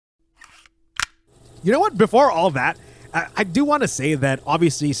You know what? Before all that, I do want to say that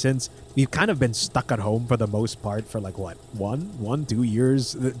obviously since we've kind of been stuck at home for the most part for like what, 2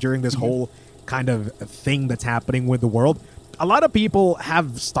 years during this whole kind of thing that's happening with the world, a lot of people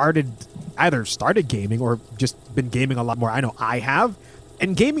have either started gaming or just been gaming a lot more. I know I have.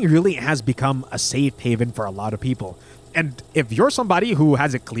 And gaming really has become a safe haven for a lot of people. And if you're somebody who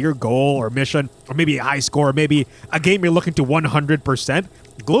has a clear goal or mission, or maybe a high score, or maybe a game you're looking to 100%,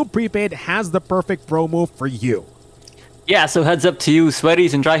 Globe Prepaid has the perfect promo for you. Yeah, so heads up to you,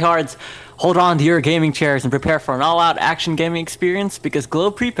 sweaties and tryhards. Hold on to your gaming chairs and prepare for an all-out action gaming experience because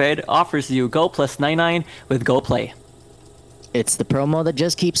Globe Prepaid offers you Go plus 99 with Go Play. It's the promo that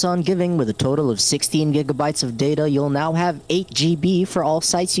just keeps on giving. With a total of 16 gigabytes of data, you'll now have 8 GB for all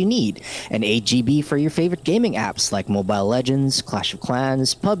sites you need, and 8 GB for your favorite gaming apps like Mobile Legends, Clash of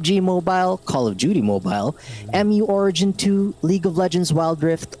Clans, PUBG Mobile, Call of Duty Mobile, MU Origin 2, League of Legends Wild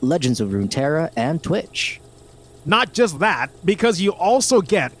Rift, Legends of Runeterra, and Twitch. Not just that, because you also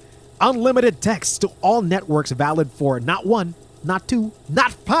get unlimited text to all networks valid for not 1, not 2,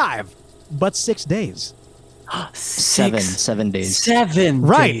 not 5, but 6 days. 7 days. 7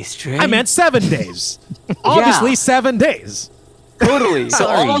 Right. days, Dre. I meant 7 days. Obviously, 7 days. Totally. So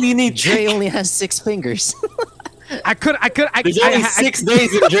Sorry, all you need, Dre only has 6 fingers. There's only 6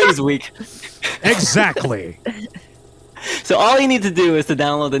 days in Dre's week. Exactly. So all you need to do is to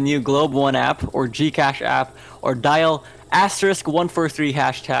download the new Globe One app or Gcash app or dial *143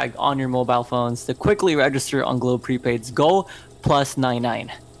 hashtag on your mobile phones to quickly register on Globe Prepaid's Go plus 99.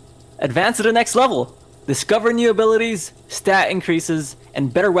 Advance to the next level. Discover new abilities, stat increases,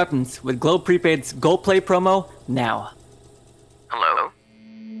 and better weapons with Globe Prepaid's Go Play promo now. Hello?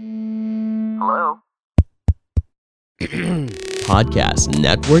 Hello? Podcast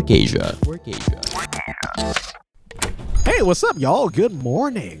Network Asia. Hey, what's up, y'all? Good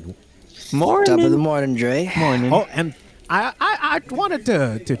morning. Top of the morning, Dre. Morning. Oh, and I wanted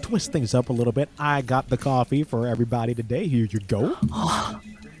to twist things up a little bit. I got the coffee for everybody today. Here you go.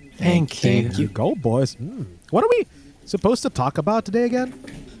 Thank you. Here you go, boys. What are we supposed to talk about today again?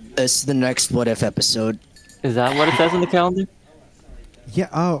 It's the next What If episode. Is that what it says on the calendar?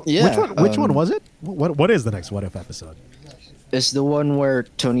 Yeah. Yeah, Which one was it? What is the next What If episode? It's the one where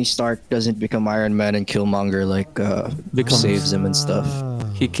Tony Stark doesn't become Iron Man and Killmonger Becomes- saves him and stuff.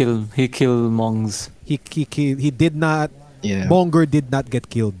 He kill Mongs. He did not. Yeah. Monger did not get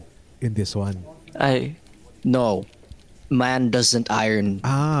killed in this one. No, man doesn't iron.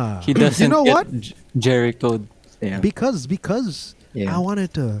 He doesn't You know get what? Jericho. Yeah. Because Yeah. I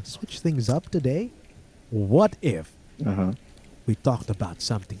wanted to switch things up today. What if Uh-huh. we talked about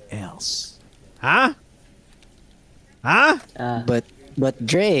something else? Huh? Huh? But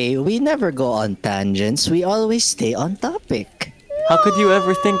Dre, we never go on tangents. We always stay on topic. How could you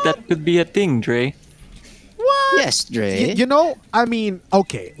ever think that could be a thing, Dre? What? Yes, Dre. You know, I mean,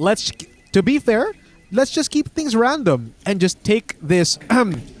 okay, to be fair, let's just keep things random and just take this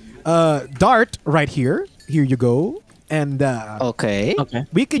dart right here. Here you go. And Okay. Okay.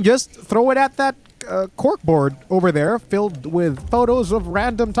 we can just throw it at that corkboard over there filled with photos of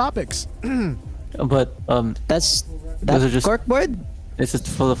random topics. But That's Those are just- corkboard. it's just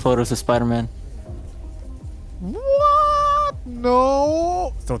full of photos of Spider-Man. What?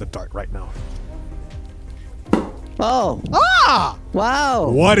 No. Throw the dart right now. Oh, Ah! wow.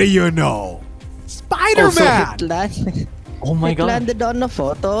 What do you know? Spider-Man! It landed, Oh my it god. landed on a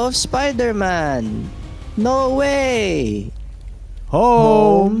photo of Spider-Man. No way.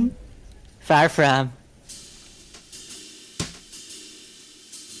 Home. Far from.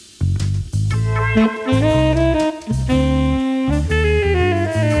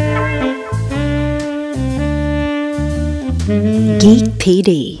 Geek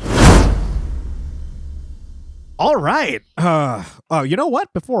PD. All right. You know what?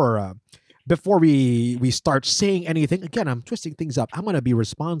 Before we start saying anything, again, I'm twisting things up. I'm gonna be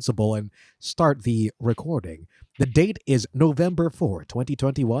responsible and start the recording. The date is November 4,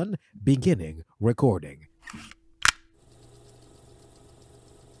 2021. Beginning recording.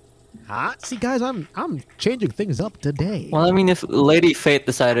 See, guys, I'm changing things up today. Well, I mean, if Lady Fate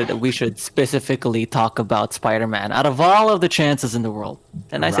decided that we should specifically talk about Spider-Man, out of all of the chances in the world,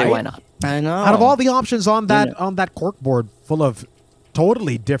 then I say Right? why not? I know. Out of all the options on that Yeah. on that corkboard full of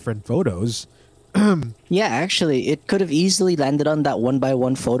totally different photos, Yeah, actually, it could have easily landed on that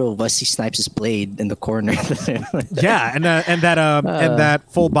 1x1 photo of Wesley Snipes' blade in the corner. yeah, and that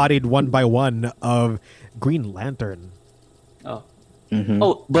full-bodied 1x1 of Green Lantern. Oh. Mhm.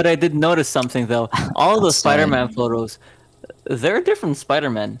 Oh, but I did notice something though. All the Outside. Spider-Man photos, they're different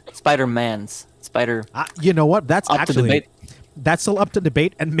Spider-Mans. Spider. You know what? That's Up to actually debate. that's still up to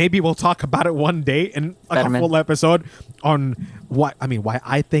debate, and maybe we'll talk about it one day in a Spider-Man. full episode on why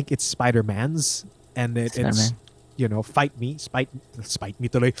I think it's Spider-Man's, and it's Spider-Man. fight me, spite me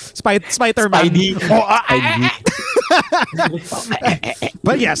tuloy, Spider-Man. Spidey.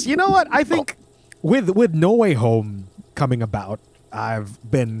 But yes, you know what? I think with No Way Home coming about, I've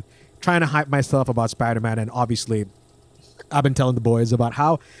been trying to hype myself about Spider-Man, and obviously I've been telling the boys about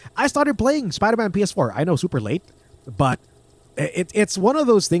how I started playing Spider-Man PS4. I know super late, but it's one of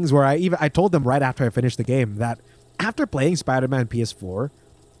those things where I told them right after I finished the game that after playing Spider-Man PS4,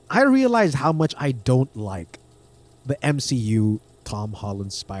 I realized how much I don't like the MCU Tom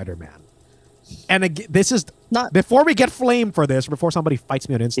Holland Spider-Man. And again, this is Not- before we get flamed for this, before somebody fights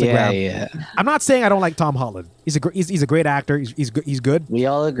me on Instagram. Yeah. I'm not saying I don't like Tom Holland. He's a great actor. He's good. We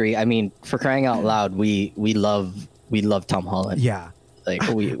all agree. I mean, for crying out loud, we love Tom Holland. Yeah. Like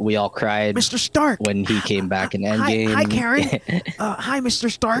we all cried Mr. Stark. when he came back in Endgame. Hi, Karen. Hi, Mr.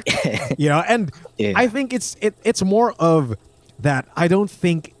 Stark. And Yeah. I think it's more of that. I don't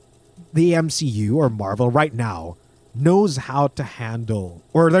think the MCU or Marvel right now knows how to handle,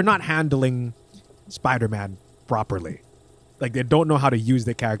 or they're not handling Spider-Man properly. Like they don't know how to use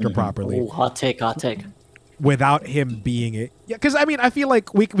the character properly Ooh, hot take. without him being it. Yeah, because I mean, I feel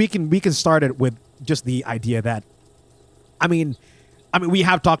like we can start it with just the idea that, I mean, we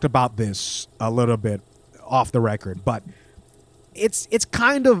have talked about this a little bit off the record, but it's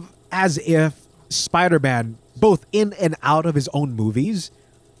kind of as if Spider-Man, both in and out of his own movies,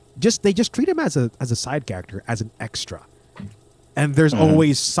 they just treat him as a side character, as an extra, and there's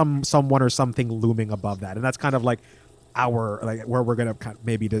always someone or something looming above that, and that's kind of like where we're gonna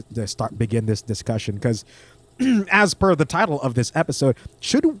maybe to begin this discussion, because as per the title of this episode,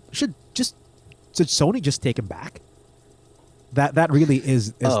 should Sony just take him back? That really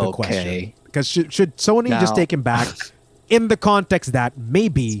is the question. Okay. Because should Sony just Now- take him back in the context that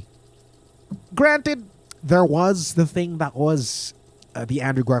maybe, granted, there was the thing that was the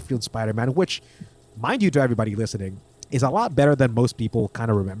Andrew Garfield Spider-Man, which, mind you, to everybody listening, is a lot better than most people kind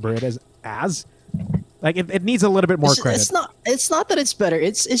of remember it as. Like it needs a little bit more credit. It's not that it's better.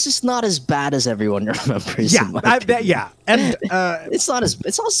 It's just not as bad as everyone remembers. Yeah, in my opinion. yeah, and It's not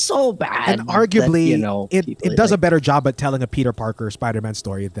so bad. and arguably, that, people it does like- a better job at telling a Peter Parker Spider-Man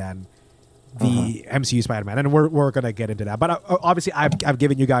story than the MCU Spider-Man, and we're gonna get into that. But obviously, I've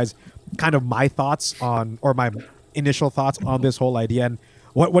given you guys kind of my thoughts on, or my initial thoughts on this whole idea. And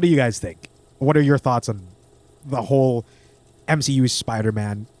what do you guys think? What are your thoughts on the whole MCU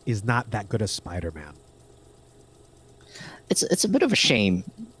Spider-Man is not that good as Spider-Man? It's a bit of a shame,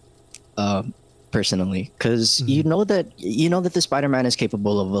 personally, because you know that the Spider-Man is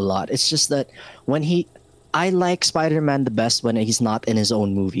capable of a lot. It's just that I like Spider-Man the best when he's not in his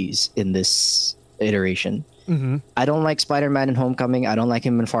own movies in this iteration. Mm-hmm. I don't like Spider-Man in Homecoming. I don't like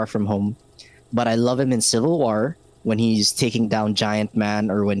him in Far From Home, but I love him in Civil War when he's taking down Giant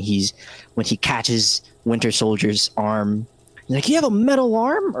Man, or when he catches Winter Soldier's arm. Like, you have a metal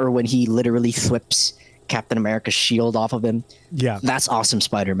arm, or when he literally flips Captain America's shield off of him. Yeah. That's awesome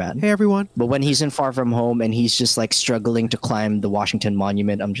Spider-Man. Hey everyone. But when he's in Far From Home and he's just like struggling to climb the Washington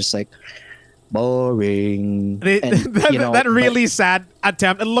Monument, I'm just like, boring. And, That really sad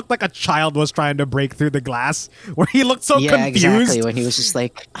attempt. It looked like a child was trying to break through the glass, where he looked so yeah, confused. exactly. When he was just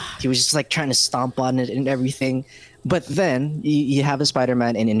like trying to stomp on it and everything. But then you have a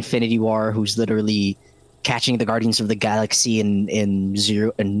Spider-Man in Infinity War who's literally catching the Guardians of the Galaxy in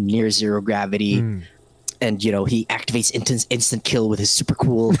near zero gravity. And he activates instant kill with his super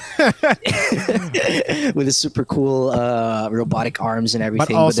cool robotic arms and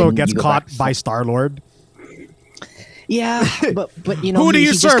everything. But also then gets you go caught back- by Star-Lord. Yeah, but Who do you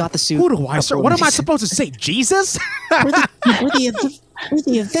he serve? just got the suit. Who do I serve? What am I supposed supposed to say? Jesus? We're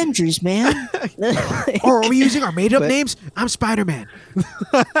the Avengers, man. Or are we using our made-up But- names? I'm Spider-Man.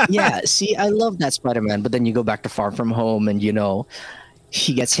 Yeah, see, I love that Spider-Man, but then you go back to Far From Home and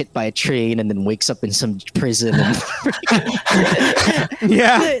he gets hit by a train and then wakes up in some prison. And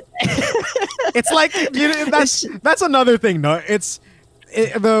Yeah. It's like that's another thing. No,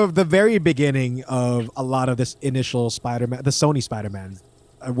 the very beginning of a lot of this initial Spider-Man, the Sony Spider-Man,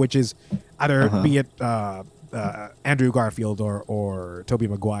 which is either be it Andrew Garfield or Tobey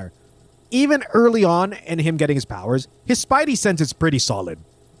Maguire. Even early on in him getting his powers, his Spidey sense is pretty solid.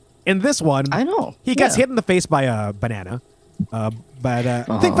 In this one, I know. he gets Yeah. hit in the face by a banana. But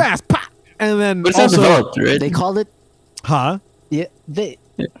think fast, pop, and then But it's not also, developed, right? They called it they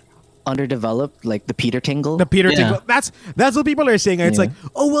underdeveloped, like the Peter Tingle. the Peter Yeah. Tingle. That's what people are saying. It's Yeah. like,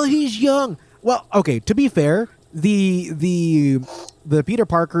 oh well, he's young. Well, okay. To be fair, the Peter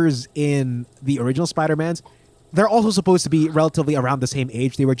Parkers in the original Spider-Mans, they're also supposed to be relatively around the same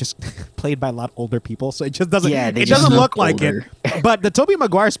age. They were just played by a lot older people, so it just doesn't. Yeah, they it just doesn't look look like older. it. But the Tobey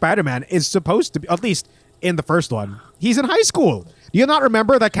Maguire Spider-Man is supposed to be, at least in the first one, he's in high school. Do you not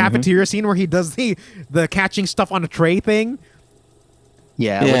remember that cafeteria scene where he does the catching stuff on a tray thing?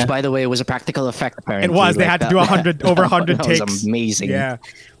 Yeah, Yeah. which by the way was a practical effect. Apparently, It was. They like had to that- do 100 over 100 that takes. was amazing. Yeah,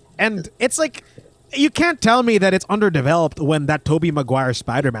 and it's like you can't tell me that it's underdeveloped when that Tobey Maguire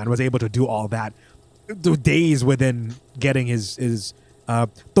Spider-Man was able to do all that days within getting his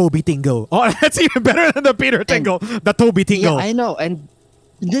Toby Tingle. Oh, that's even better than the Peter Tingle. The Toby Yeah, Tingle. I know. And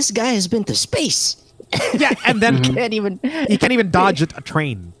this guy has been to space. Yeah, and then Can't even. he can't even dodge a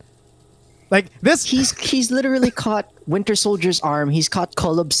train. Like this. He's literally caught Winter Soldier's arm. He's caught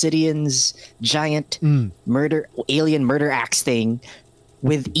Cull Obsidian's giant alien murder axe thing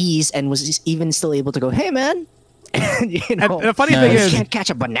with ease, and was even still able to go, "Hey, man!" you know, And the funny Yeah, thing you is, can't catch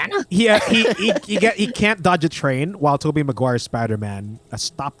a banana. he can't dodge a train, while Tobey Maguire Spider-Man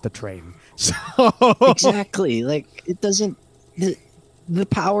stopped the train. So Exactly. Like it doesn't. The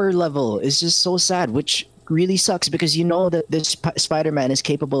power level is just so sad, which really sucks because you know that this Spider-Man is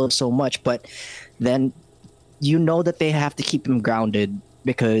capable of so much, but then you know that they have to keep him grounded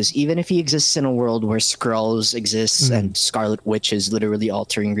because even if he exists in a world where Skrulls exists and Scarlet Witch is literally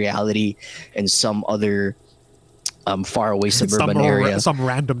altering reality in some other faraway suburban area, some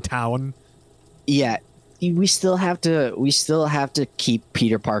random town. yeah, we still have to keep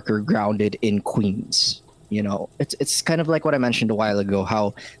Peter Parker grounded in Queens. You know, it's kind of like what I mentioned a while ago,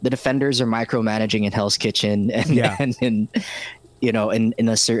 how the Defenders are micromanaging in Hell's Kitchen and, Yeah. and in, you know, in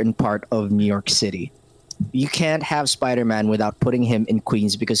a certain part of New York City. You can't have Spider-Man without putting him in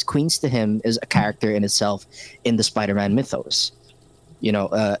Queens because Queens to him is a character in itself in the Spider-Man mythos. You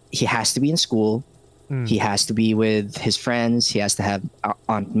know, he has to be in school. He has to be with his friends. He has to have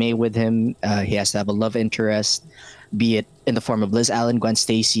Aunt May with him. He has to have a love interest, be it in the form of Liz Allen, Gwen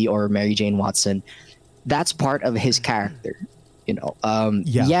Stacy, or Mary Jane Watson. That's part of his character. You know,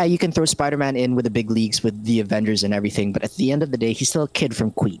 Yeah. you can throw Spider-Man in with the big leagues with the Avengers and everything, but at the end of the day, he's still a kid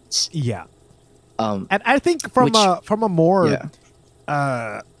from Queens. Yeah, Um, and I think from a more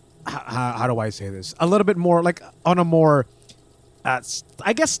yeah. how do I say this? A little bit more like on a more,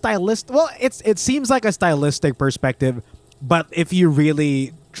 I guess stylistic. Well, it seems like a stylistic perspective, but if you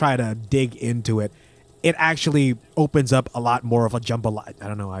really try to dig into it, it actually opens up a lot more of a jambalaya. I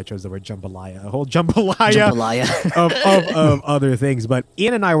don't know why I chose the word jambalaya. A whole jambalaya, Jambalaya. of other things. But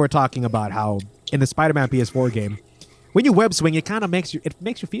Ian and I were talking about how in the Spider-Man PS4 game, when you web swing, it kind of makes you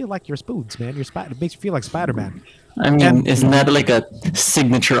feel like you're Spoons, man. It makes you feel like Spider-Man. I mean, And- isn't that like a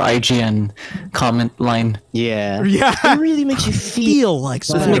signature IGN comment line? Yeah. Yeah. It really makes you feel like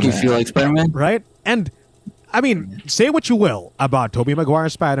Does it make you feel like Spider-Man? right? And I mean, say what you will about Tobey Maguire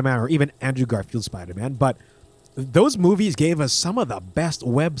Spider-Man or even Andrew Garfield Spider-Man, but those movies gave us some of the best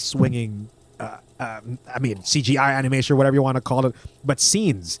web swinging, I mean, CGI animation or whatever you want to call it, but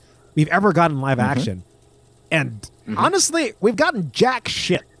scenes we've ever gotten live action. And honestly, we've gotten jack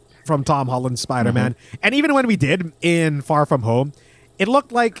shit from Tom Holland's Spider-Man. And even when we did in Far From Home, it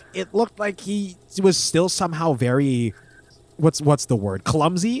looked like he was still somehow very what's the word?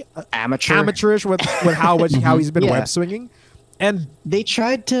 Clumsy? amateur. Amateurish with how he's been Yeah. web swinging. And They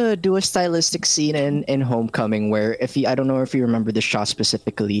tried to do a stylistic scene in Homecoming where I don't know if you remember the shot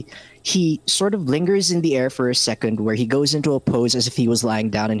specifically, he sort of lingers in the air for a second where he goes into a pose as if he was lying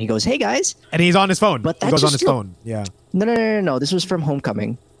down and he goes, "Hey guys." he's on his phone. But He that goes on just his phone. Yeah. No. This was from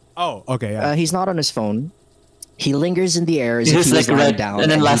Homecoming. Oh, okay, yeah. He's not on his phone. He lingers in the air as He if just he was like lying red, down. and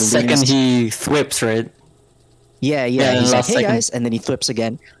then he last second leans- he thwips, right? Yeah, Yeah, he's like, last "Hey second. guys," and then he flips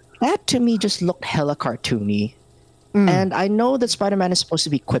again. That to me just looked hella cartoony. Hmm. And I know that Spider-Man is supposed to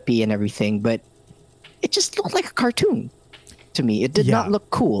be quippy and everything, but it just looked like a cartoon to me. It did Yeah. not look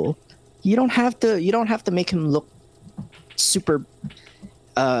cool. You don't have to make him look super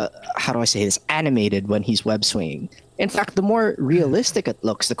how do I say this, animated when he's web swinging. In fact, the more realistic it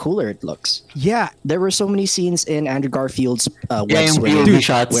looks, the cooler it looks. Yeah. There were so many scenes in Andrew Garfield's web yung swinging POV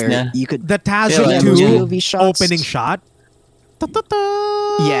shots where niya. you could The Tazo Yeah, 2 POV shots. opening shot.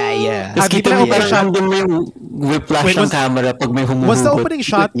 Ta-ta-ta. Yeah. Tapos Have you kita been mo opening parang shot? nandun mo yung whiplash Wait, ng was- camera pag may humuhugot. Was the opening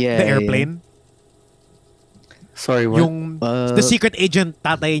shot Yeah, the yeah. airplane? Sorry, what? Yung the secret agent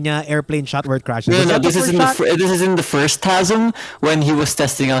tatay niya airplane shot where it crashes. No, Was no, that the this is first in the shot? this is in the first TASM when he was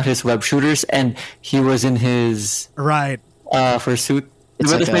testing out his web shooters and he was in his Right. fursuit. It's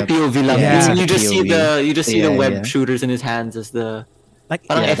Diba, like tas may a- POV lang. Yeah, it's You like a just see POV. the Yeah, web yeah. shooters in his hands as the Like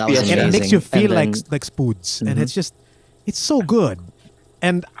Parang Yeah, that was FPS. and it amazing. makes you feel And then- like Spoods, and it's so good.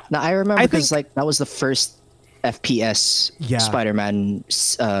 And Now I remember I because think- like that was the first FPS Yeah. Spider-Man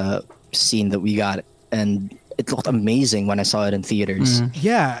scene that we got, and it looked amazing when I saw it in theaters.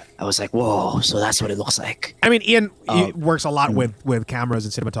 Yeah. I was like, whoa, so that's what it looks like. I mean, Ian he works a lot with cameras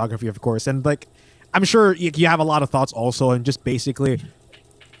and cinematography, of course, and like, I'm sure you have a lot of thoughts also, and just basically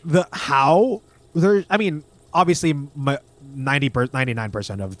the how there. I mean, obviously,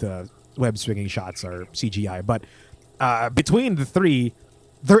 99% of the web swinging shots are CGI, but between the three,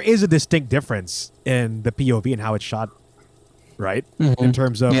 there is a distinct difference in the POV and how it's shot, right? In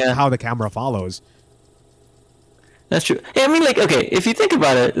terms of how the camera follows. That's true. Yeah, I mean, like, okay, if you think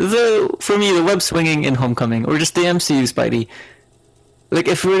about it, for me, the web swinging in Homecoming, or just the MCU Spidey, like,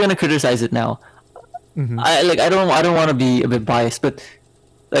 if we're gonna criticize it now, I don't want to be a bit biased, but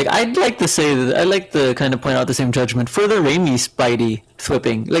like, I'd like to say that I like to kind of point out the same judgment for the Raimi Spidey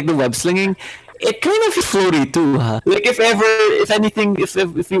whipping, like the web slinging. It kind of floaty too, huh? Like, if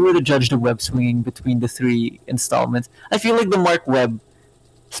we were to judge the web swinging between the three installments, I feel like the Mark Webb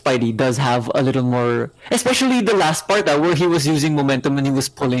Spidey does have a little more, especially the last part where he was using momentum and he was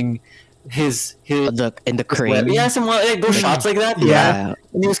pulling his In the crane. web. Yeah, some like those shots like that. Yeah.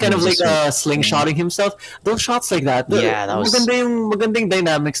 And he was kind of like slingshotting himself. Those shots like that. Yeah, that was- magandang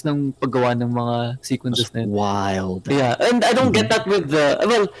dynamics ng paggawa ng mga sequences na yun. Wild. Yeah, and I don't get that with the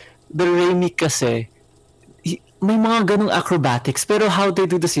Raimi kasi may mga ganong acrobatics, pero how they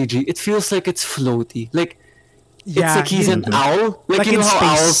do the CG, it feels like it's floaty. Like, it's like he's an owl. Like you in know how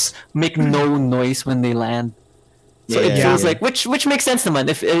space. owls make no noise when they land. So it Yeah. feels like, which makes sense naman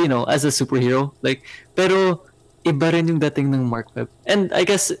if as a superhero. Like, pero iba rin yung dating ng Mark Webb. And I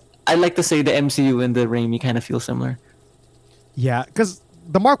guess I like to say the MCU and the Raimi kind of feel similar. Yeah, because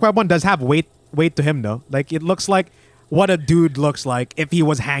the Mark Webb one does have weight to him, though. Like, it looks like what a dude looks like if he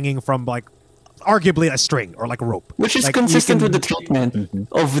was hanging from, like, arguably a string or like a rope. Which is Like, you consistent can- with the treatment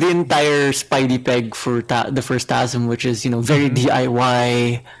of the entire Spidey peg for the first TASM, which is, very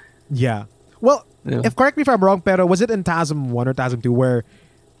DIY. Yeah. Well, Yeah. correct me if I'm wrong, pero was it in TASM 1 or TASM 2 where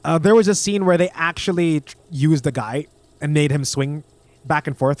there was a scene where they actually used the guy and made him swing back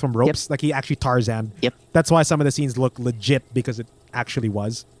and forth from ropes? Like, he actually Tarzan. Yep. That's why some of the scenes look legit, because it actually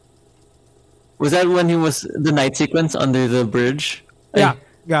was. Was that when he was the night sequence under the bridge? Yeah.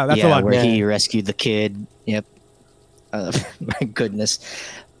 Yeah, that's the yeah, one. where Yeah. he rescued the kid. Yep. My goodness.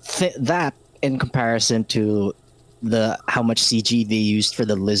 That in comparison to how much CG they used for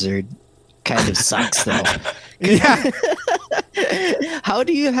the lizard kind of sucks though. Yeah. How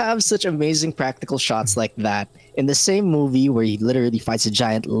do you have such amazing practical shots like that in the same movie where he literally fights a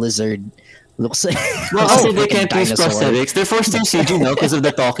giant lizard? Looks like Well, looks also like they a can't use dinosaur. prosthetics. They're forced to use CG now because of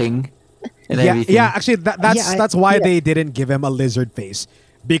the talking and Yeah, everything. yeah. Actually, that's Yeah, why yeah. they didn't give him a lizard face,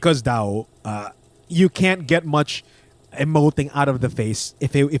 because now you can't get much emoting out of the face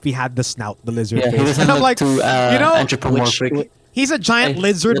if he had the snout, the lizard Yeah, he face. doesn't And I'm look like, too anthropomorphic. he's a giant I-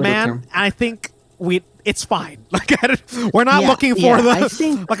 lizard little man, term. and I think it's fine. Like, we're not Yeah, looking for yeah, the I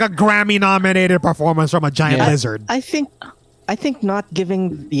think- like a Grammy nominated performance from a giant Yeah. lizard. I think not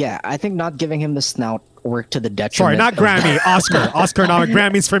giving him the snout worked to the Sorry, detriment. not of- Grammy, Oscar nominated.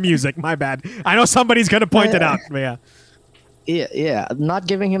 Grammys for music. My bad. I know somebody's gonna point it out. But yeah. Yeah, not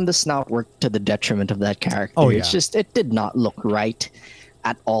giving him the snout worked to the detriment of that character. Oh, It's yeah. just it did not look right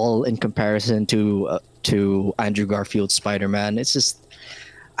at all in comparison to Andrew Garfield's Spider-Man. It's just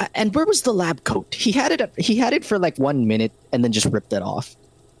and where was the lab coat? He had it for like 1 minute and then just ripped it off.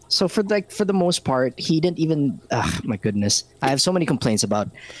 So for the most part, he didn't even. My goodness, I have so many complaints about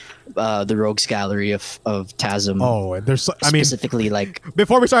the Rogues Gallery of TASM. Oh, and there's. I mean, specifically like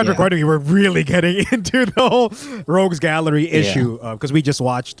before we started Yeah. recording, we were really getting into the whole Rogues Gallery issue because we just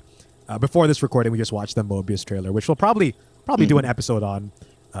watched before this recording. We just watched the Mobius trailer, which we'll probably do an episode on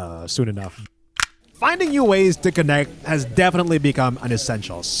soon enough. Finding new ways to connect has definitely become an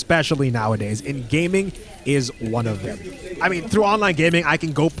essential, especially nowadays, and gaming is one of them. I mean, through online gaming, I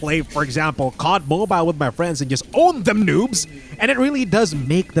can go play, for example, COD Mobile with my friends and just own them noobs, and it really does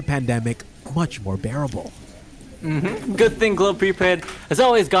make the pandemic much more bearable. Good thing Globe Prepaid has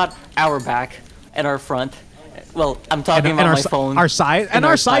always got our back and our front. Well, I'm talking about my phone. Our side, and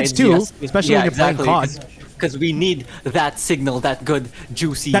our sides too, especially when you're playing COD. Because we need that signal, that good,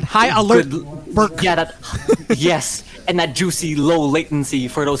 juicy, That high alert good- perk. Yeah, yes, and that juicy, low latency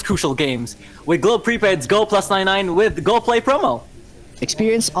for those crucial games. With Globe Prepaid's Go Plus 99 with Go Play promo.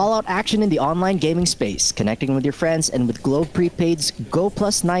 Experience all-out action in the online gaming space, connecting with your friends and with Globe Prepaid's Go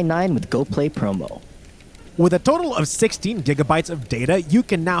Plus 99 with Go Play promo. With a total of 16 gigabytes of data, you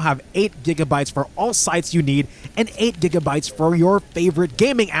can now have 8 gigabytes for all sites you need and 8 gigabytes for your favorite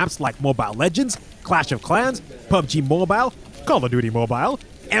gaming apps like Mobile Legends, Clash of Clans, PUBG Mobile, Call of Duty Mobile,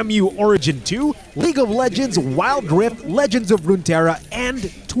 MU Origin 2, League of Legends, Wild Rift, Legends of Runeterra,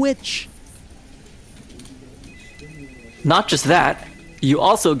 and Twitch. Not just that, you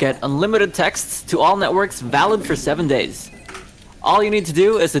also get unlimited texts to all networks valid for 7 days. All you need to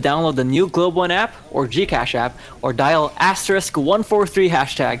do is to download the new Globe One app or Gcash app or dial *143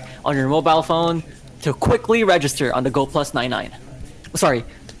 hashtag on your mobile phone to quickly register on the Go Plus 99. Sorry,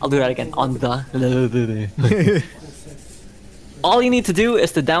 I'll do that again. On the... All you need to do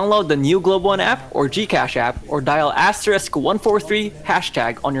is to download the new Globe One app or Gcash app or dial *143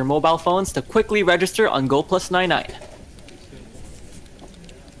 hashtag on your mobile phones to quickly register on Go Plus 99.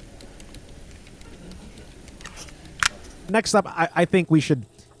 Next up, I think we should.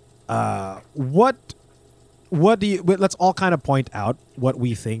 What do you? Let's all kind of point out what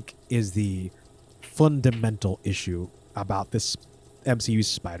we think is the fundamental issue about this MCU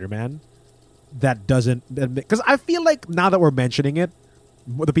Spider-Man that doesn't. Because I feel like now that we're mentioning it,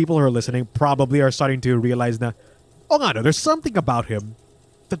 the people who are listening probably are starting to realize now. Oh no, there's something about him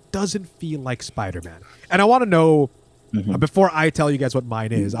that doesn't feel like Spider-Man, and I want to know. Before I tell you guys what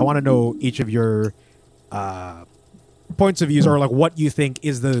mine is, I want to know each of your. Points of views, or like what you think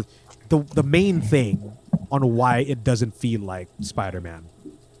is the main thing on why it doesn't feel like Spider-Man,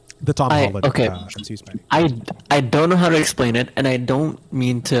 the Tom Holland MCU Spider-Man. I don't know how to explain it, and I don't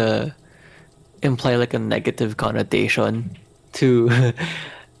mean to imply like a negative connotation to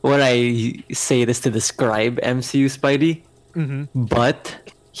when I say this to describe MCU Spidey,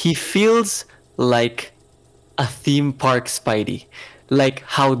 but he feels like a theme park Spidey, like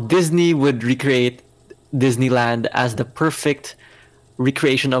how Disney would recreate Disneyland as the perfect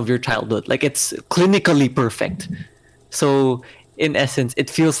recreation of your childhood. Like it's clinically perfect. So in essence, it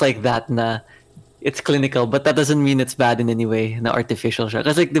feels like that na it's clinical, but that doesn't mean it's bad in any way, na artificial siya.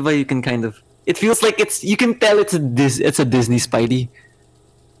 Kasi like, diba, you can kind of, it feels like you can tell it's a Disney Spidey.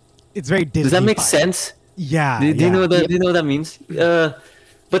 It's very Disney. Does that make sense? Yeah. Do you know that? Do you know what that means?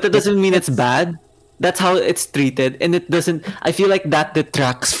 But that doesn't mean it's bad. That's how it's treated, and it doesn't. I feel like that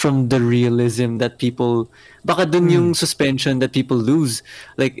detracts from the realism that people. Baka dun yung suspension that people lose,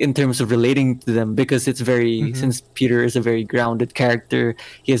 like in terms of relating to them, because it's very. Since Peter is a very grounded character,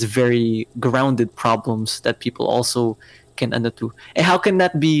 he has very grounded problems that people also can to. And how can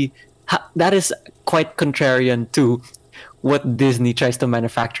that be? That is quite contrarian to what Disney tries to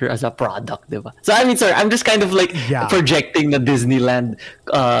manufacture as a product, diba? So I mean, sorry, I'm just kind of like projecting the Disneyland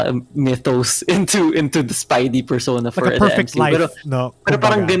mythos into the Spidey persona for like a perfect the MCU. life. Pero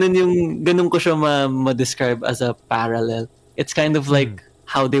parang ganun ko siya ma-describe as a parallel. It's kind of like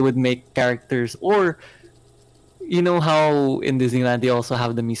how they would make characters, or you know how in Disneyland they also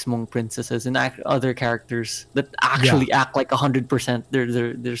have the mismong princesses and other characters that actually act like 100%.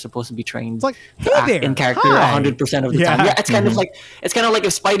 They're supposed to be trained It's like, to hey act there, in character hi. 100% of the time. Yeah, it's kind of like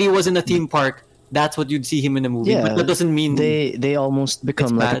if Spidey was in a theme park, that's what you'd see him in a movie. Yeah, but that doesn't mean they almost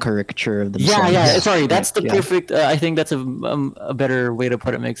become like a bad. caricature of themselves. Yeah. Sorry, that's the Yeah. perfect. I think that's a better way to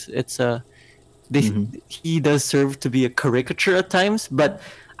put it. Mix. It's he does serve to be a caricature at times, but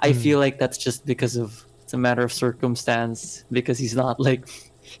I feel like that's just because of. It's a matter of circumstance, because he's not like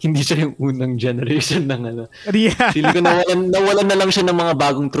hindi siya yung unang generation ng ano. Yeah. Feeling ko nawalan na lang siya ng mga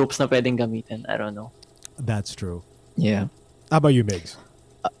bagong tropes na pwedeng gamitin. I don't know. That's true. Yeah. How about you, Migs?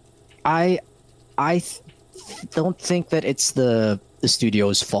 I don't think that it's the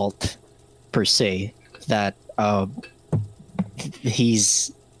studio's fault per se that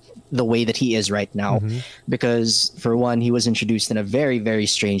he's the way that he is right now, because for one, he was introduced in a very, very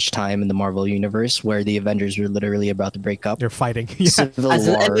strange time in the Marvel universe where the Avengers were literally about to break up. They're fighting. Civil And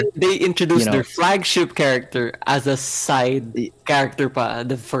War. then they introduced you know. their flagship character as a side character pa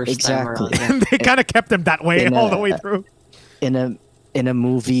the first Exactly. time around. They kind of kept him that way all the way through. in a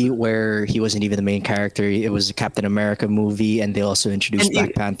movie where he wasn't even the main character. It was a Captain America movie, and they also introduced And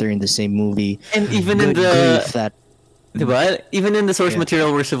Black Panther in the same movie. And even Good in the grief, that diba? Even in the source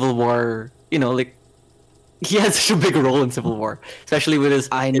material where Civil War, like he has such a big role in Civil War, especially with his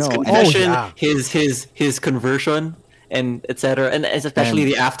confession, his conversion, and etc. And especially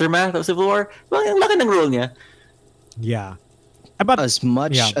the aftermath of Civil War. Well, ang laki ng role niya. Yeah. About as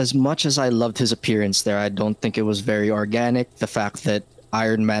much as I loved his appearance there, I don't think it was very organic. The fact that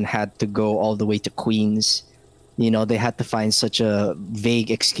Iron Man had to go all the way to Queens, they had to find such a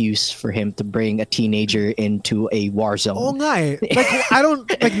vague excuse for him to bring a teenager into a war zone. Oh, nga eh. Like, I don't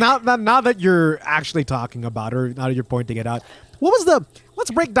like now that you're actually talking about, or now that you're pointing it out.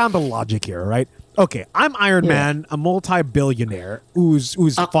 Let's break down the logic here, right? Okay, I'm Iron Man, a multi-billionaire who's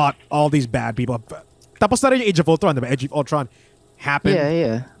fought all these bad people. Tapos na rin yung Age of Ultron, diba? Age of Ultron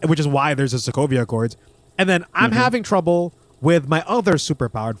happened, which is why there's the Sokovia Accords. And then I'm having trouble with my other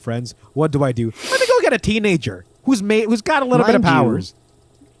superpowered friends. What do? Let me go get a teenager who's got a little bit of powers.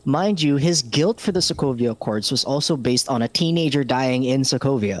 Mind you, his guilt for the Sokovia Accords was also based on a teenager dying in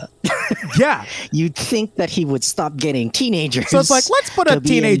Sokovia. Yeah. You'd think that he would stop getting teenagers. So it's like, let's put to a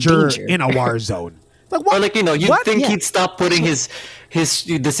be in teenager danger. in a war zone. Like what? Or like, you'd What? think Yeah. he'd stop putting his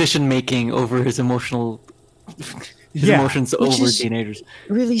decision making over his emotional Yeah. emotions Which over is- teenagers.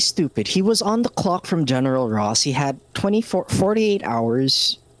 Really stupid. He was on the clock from General Ross. He had 48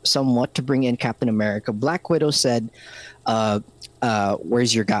 hours somewhat to bring in Captain America. Black Widow said,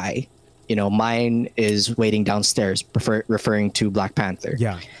 where's your guy? Mine is waiting downstairs, referring to Black Panther.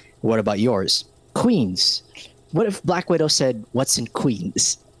 Yeah. What about yours? Queens. What if Black Widow said, what's in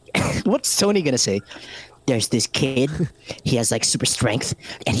Queens? What's Tony gonna say? There's this kid. He has like super strength,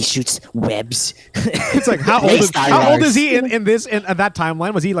 and he shoots webs. It's like how old is, how old is he in this at that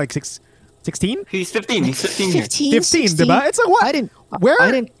timeline? Was he like 16? He's 15. He's 15 here. 15, 16. diba? It's like what? Where?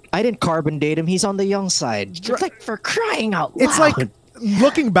 I didn't carbon date him. He's on the young side. It's like for crying out loud. It's like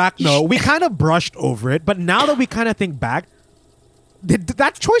looking back, no, we kind of brushed over it, but now that we kind of think back,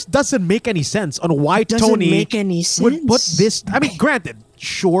 that choice doesn't make any sense on why doesn't Tony make any would put sense. this. I mean, granted,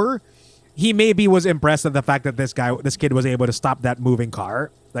 sure, he maybe was impressed at the fact that this kid was able to stop that moving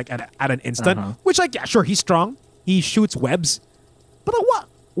car like at an instant, which like yeah, sure, he's strong, he shoots webs, but what?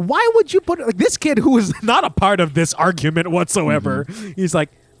 Why would you put like this kid who is not a part of this argument whatsoever? He's like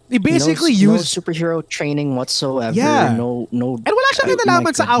he basically no used superhero training whatsoever. Yeah. No. and wala siyang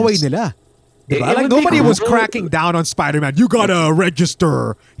kinalaman sa away nila. Diba? It Like would be nobody was cool. cracking down on Spider-Man. You gotta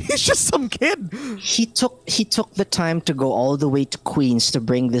register. He's just some kid. He took the time to go all the way to Queens to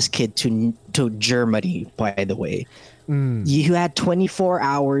bring this kid to Germany. By the way, you had 24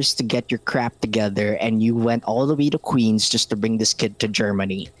 hours to get your crap together, and you went all the way to Queens just to bring this kid to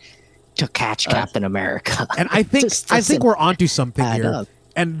Germany to catch Captain America. And I think Just I think doesn't we're onto something add here. up.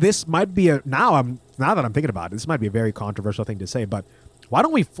 And this might be now that I'm thinking about it, this might be a very controversial thing to say, but why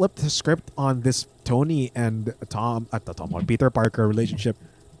don't we flip the script on this Tony and Peter Parker relationship?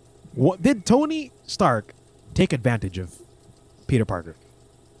 What did Tony Stark take advantage of Peter Parker?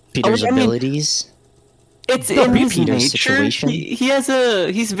 Peter's I mean, abilities. It's No, in his Peter's nature. situation. He's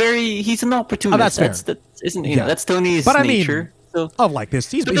an opportunist. that's fair. That's Tony's But I mean, nature. So Oh, like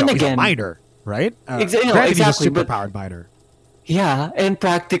this, he's, But he's then a again- minor, right? Exactly, Granted, exactly, he's a but- superpowered minor. yeah, and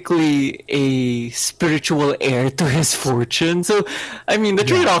practically a spiritual heir to his fortune. So, I mean, the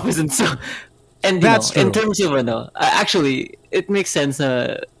trade-off isn't so. And That's in true. terms of actually, it makes sense.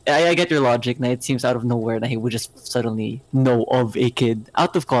 I get your logic. Now it seems out of nowhere that he would just suddenly know of a kid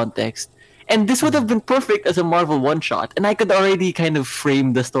out of context. And this would have been perfect as a Marvel one-shot, and I could already kind of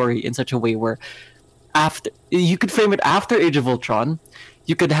frame the story in such a way where you could frame it after Age of Ultron.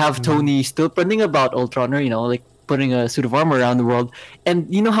 You could have Tony still running about Ultron, or like putting a suit of armor around the world, and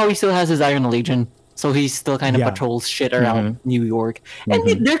you know how he still has his Iron Legion, so he still kind of Yeah. patrols shit around New York.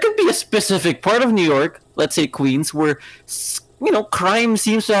 And there could be a specific part of New York, let's say Queens, where crime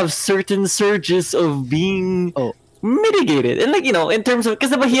seems to have certain surges of being mitigated, and in terms of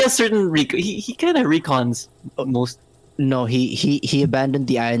because he has certain he kind of recons most. No, he abandoned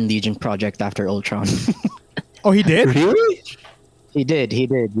the Iron Legion project after Ultron. Oh, he did? Really? He did,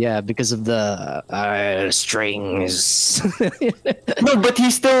 yeah, because of the strings. No, but he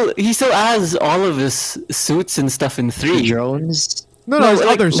still has all of his suits and stuff in 3. Drones. No, No, it's like,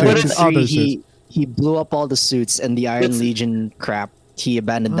 other what suits. is- It's other he, suits. he blew up all the suits and the Iron It's- Legion crap. He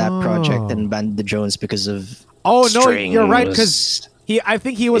abandoned that project Oh. and abandoned the drones because of Oh no, you're right because strings. I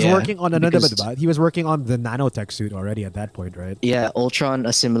think he was Yeah, working on another. because- He was working on the nanotech suit already at that point, right? Yeah, Ultron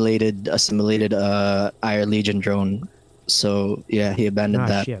assimilated Iron Legion drone. So yeah, he abandoned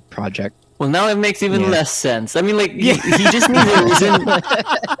that shit. project. Well, now it makes even Yeah. less sense. I mean, like he just needs a reason.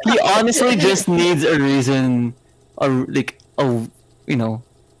 He honestly just needs a reason,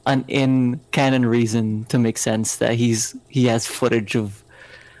 an in canon reason to make sense that he has footage of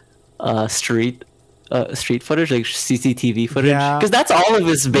street footage, like CCTV footage, Yeah. because that's all of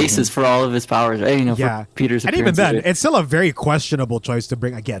his basis for all of his powers. Right? Yeah. For Peter's And even appearances, then, right? it's still a very questionable choice to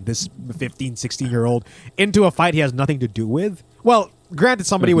bring, again, this 15, 16-year-old into a fight he has nothing to do with. Well, granted,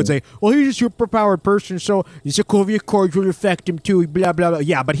 somebody would say, well, he's a superpowered person, so the Sokovia Accords will affect him too, blah, blah, blah.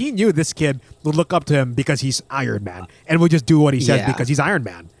 Yeah, but he knew this kid would look up to him because he's Iron Man and would just do what he says Yeah. because he's Iron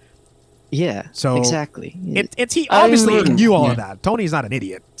Man. Yeah, So exactly. He I obviously wouldn't- knew all yeah. of that. Tony's not an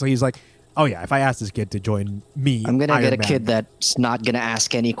idiot. So he's like, oh yeah, if I ask this kid to join me, I'm gonna Iron get a Man, kid that's not gonna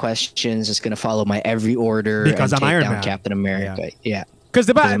ask any questions. Just gonna follow my every order Because and I'm take Iron down Man. Captain America. Yeah. Because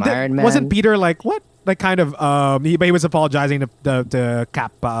I'm Iron Man. wasn't Peter like what? Like kind of he was apologizing to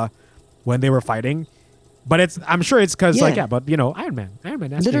Cap when they were fighting. But I'm sure it's because Yeah. but Iron Man.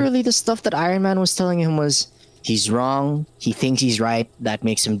 Literally, the stuff that Iron Man was telling him was, He's wrong. He thinks he's right. That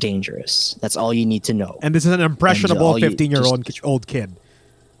makes him dangerous. That's all you need to know. And this is an impressionable all you- 15-year-old kid.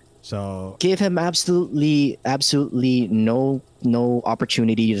 So Give him absolutely no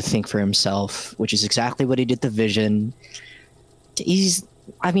opportunity to think for himself, which is exactly what he did to Vision.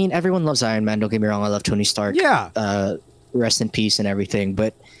 Everyone loves Iron Man. Don't get me wrong. I love Tony Stark. yeah, Rest in peace and everything.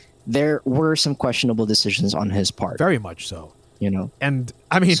 But there were some questionable decisions on his part. very much so. And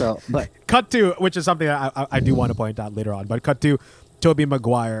I mean, But cut to, which is something I do want to point out later on, but cut to Tobey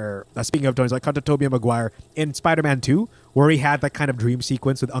Maguire. Speaking of Tony's, cut to Tobey Maguire in Spider-Man 2, where he had that kind of dream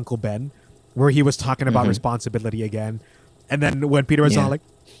sequence with Uncle Ben, where he was talking about responsibility again. And then when Peter was all like,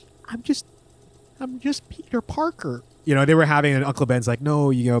 I'm just Peter Parker. They were having, and Uncle Ben's like,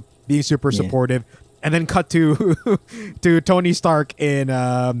 no, being super supportive. And then cut to to Tony Stark in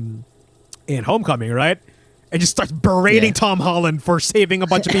Homecoming, right? And just starts berating Tom Holland for saving a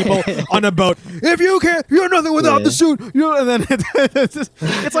bunch of people on a boat. If you can't, you're nothing without the suit. And then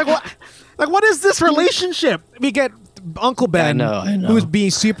it's like, what? Like, what is this relationship? We get Uncle Ben, I know. who's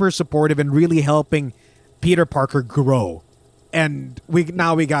being super supportive and really helping Peter Parker grow, and we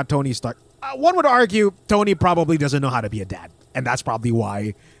got Tony Stark. One would argue Tony probably doesn't know how to be a dad, and that's probably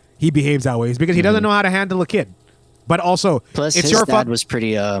why he behaves that way. Is because he doesn't know how to handle a kid. But also, plus, it's his your dad was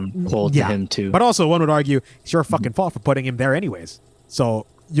pretty cold to him too. But also, one would argue it's your fucking fault for putting him there, anyways. So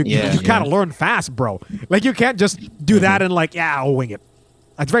you gotta learn fast, bro. Like, you can't just do that and I'll wing it.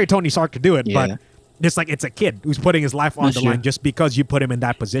 It's very Tony Stark to do it, but it's like it's a kid who's putting his life on the line just because you put him in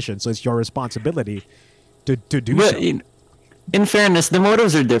that position. So it's your responsibility to do But so. in fairness, the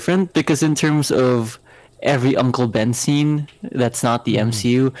motives are different because in terms of every Uncle Ben scene that's not the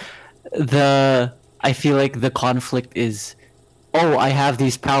MCU, I feel like the conflict is, I have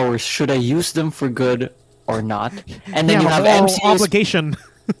these powers. Should I use them for good or not? And then you have MCU obligation.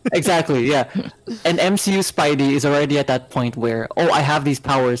 Exactly, yeah. And MCU Spidey is already at that point where, I have these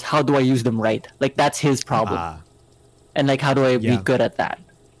powers. How do I use them right? Like, that's his problem. And how do I be good at that,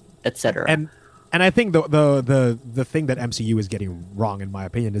 etc. And I think the thing that MCU is getting wrong, in my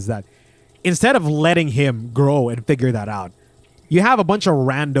opinion, is that instead of letting him grow and figure that out, you have a bunch of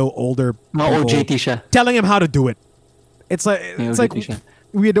rando older people JT siya. telling him how to do it. It's like JT siya.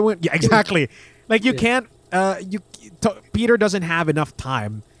 we're doing exactly. Like, you can't. Peter doesn't have enough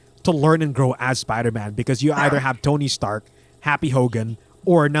time to learn and grow as Spider-Man because you either have Tony Stark, Happy Hogan,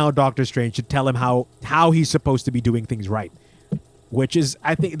 or now Doctor Strange to tell him how he's supposed to be doing things right, which is,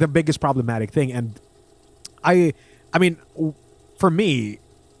 I think, the biggest problematic thing. And I mean, for me,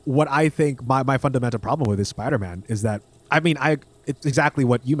 what I think my fundamental problem with this Spider-Man is that, it's exactly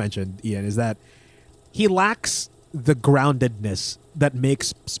what you mentioned, Ian, is that he lacks the groundedness that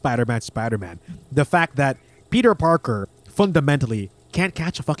makes Spider-Man Spider-Man. The fact that Peter Parker fundamentally can't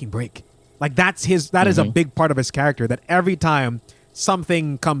catch a fucking break. Like, that is a big part of his character, that every time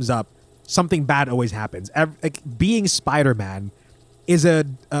something comes up, something bad always happens. Being Spider-Man is a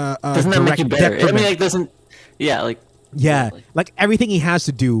doesn't that make you better? detriment. Doesn't. Yeah, like everything he has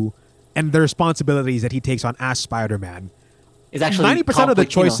to do and the responsibilities that he takes on as Spider-Man. It's actually 90% of the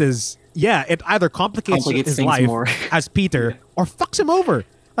choices, it either complicates his things life more. as Peter or fucks him over.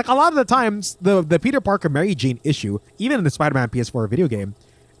 Like, a lot of the times, the Peter Parker Mary Jane issue, even in the Spider-Man PS4 video game,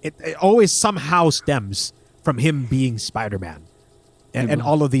 it always somehow stems from him being Spider-Man and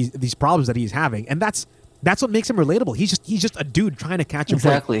all of these problems that he's having, and that's what makes him relatable. He's just a dude trying to catch a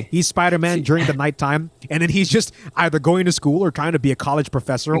break. He's Spider-Man during the nighttime, and then he's just either going to school or trying to be a college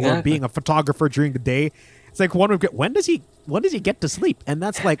professor or being a photographer during the day. It's like, when does he get to sleep? And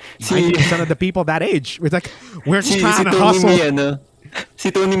that's like 90% of the people that age. It's like, we're just trying to hustle.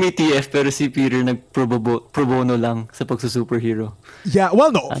 Si Tony may TF pero si Peter pro bono lang sa pagsusuperhero. Yeah,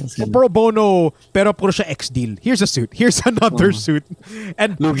 well, no. Pro bono, pero puro siya ex-deal. Here's a suit. Here's another suit.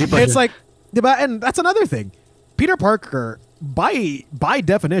 And it's like, diba? And that's another thing. Peter Parker, by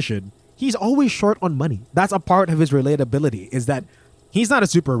definition, he's always short on money. That's a part of his relatability, is that he's not a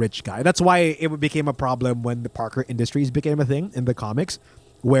super rich guy. That's why it became a problem when the Parker Industries became a thing in the comics,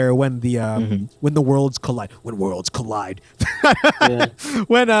 where when the worlds collide, when the worlds collided,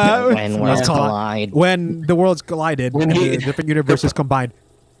 and the different universes combined,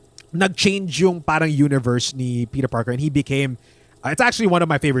 nag-change yung parang universe ni Peter Parker, and he became. It's actually one of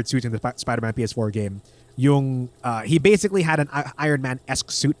my favorite suits in the Spider-Man PS4 game. He basically had an Iron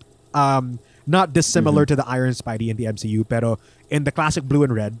Man-esque suit. Not dissimilar to the Iron Spidey in the MCU, pero in the classic blue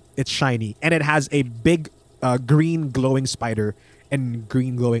and red, it's shiny. And it has a big green glowing spider and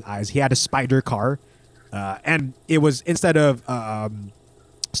green glowing eyes. He had a spider car. And it was, instead of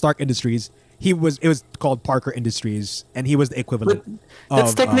Stark Industries, it was called Parker Industries, and he was the equivalent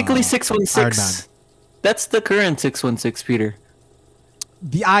That's of technically Iron Man. 616. That's the current 616, Peter.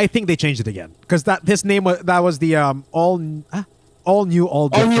 I think they changed it again because his name was the all new, all All new, all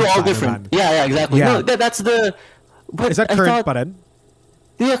Spider-Man. different. Yeah, exactly. Yeah. No, that's the. But Is that I current thought, pa rin?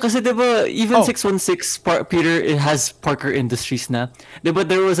 Yeah, kasi diba, even Oh. 616 Peter, it has Parker Industries na. Diba,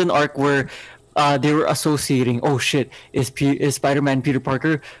 there was an arc where they were associating, oh shit, is Spider-Man Peter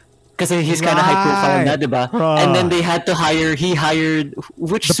Parker? Kasi he's kind of high profile na, diba? Right. And then he hired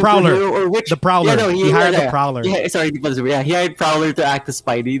which The Prowler. superhero or which... The Prowler. Yeah, no, He hired the Prowler. Yeah, sorry, he hired Prowler to act as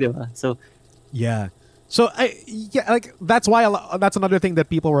Spidey, diba? So, Yeah. So that's why that's another thing that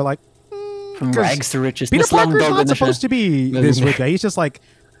people were like, from 'cause rags to riches. Peter Naslumdog Parker's not na siya. supposed to be No, this no. rich guy. He's just like,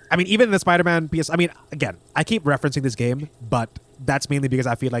 I mean, even in the Spider-Man PS. I mean, again, I keep referencing this game, but that's mainly because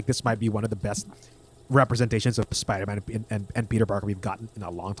I feel like this might be one of the best representations of Spider-Man and Peter Parker we've gotten in a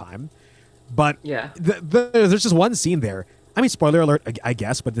long time. But Yeah. there's just one scene there. I mean, spoiler alert, I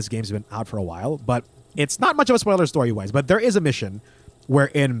guess, but this game's been out for a while. But it's not much of a spoiler story-wise. But there is a mission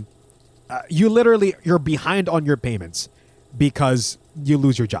wherein you're behind on your payments because you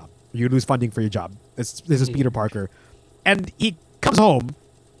lose your job. You lose funding for your job. This is Peter Parker. And he comes home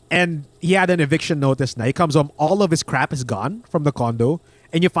and he had an eviction notice. Now he comes home, all of his crap is gone from the condo,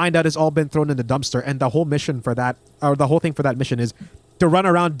 and you find out it's all been thrown in the dumpster. And the whole mission for that, or the whole thing for that mission is to run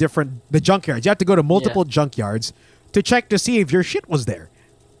around the junkyards. You have to go to multiple junkyards to check to see if your shit was there.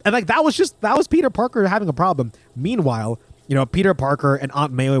 And like that was Peter Parker having a problem. Meanwhile, Peter Parker and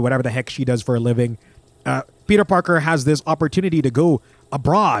Aunt May, whatever the heck she does for a living, Peter Parker has this opportunity to go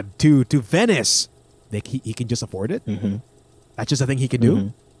abroad to Venice. Like he can just afford it. Mm-hmm. That's just a thing he can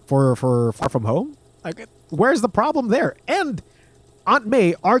do for Far From Home. Like, where's the problem there? And Aunt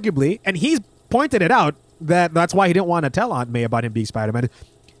May, arguably, and he's pointed it out that's why he didn't want to tell Aunt May about him being Spider-Man.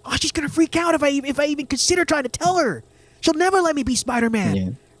 Oh, she's gonna freak out if I even consider trying to tell her. She'll never let me be Spider-Man. Yeah.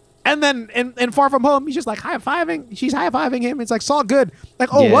 And then in Far From Home, he's just like high-fiving. She's high-fiving him. It's like, it's all good. Like,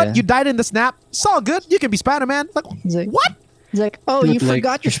 oh, Yeah. what? You died in the snap? It's all good. You can be Spider-Man. Like, He's like- what? He's like, oh, you Like-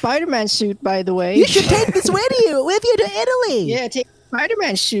 forgot your Spider-Man suit, by the way. You should take this with you to Italy. Yeah, take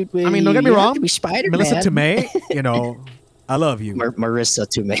Spider-Man suit with you. I mean, don't get me You have wrong. to be Spider-Man. Melissa Tomei, I love you. Marissa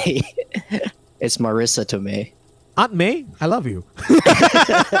Tomei. It's Marissa Tomei. Aunt May, I love you.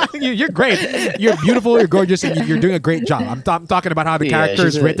 You're great. You're beautiful. You're gorgeous, and you're doing a great job. I'm talking about how the character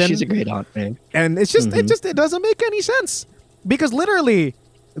is written, She's a great aunt, man. and it's just it doesn't make any sense because literally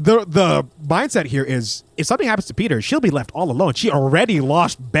the mindset here is if something happens to Peter, she'll be left all alone. She already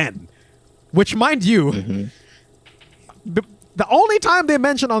lost Ben, which, mind you, the only time they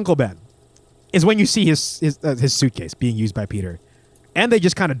mention Uncle Ben is when you see his suitcase being used by Peter. And they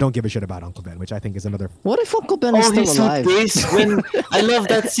just kind of don't give a shit about Uncle Ben, which I think is another. What if Uncle Ben is still his alive? suitcase. When I love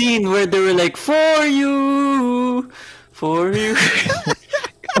that scene where they were like, "For you." God.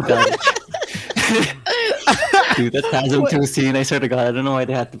 Dude, that Phasm 2 scene, I swear to God, I don't know why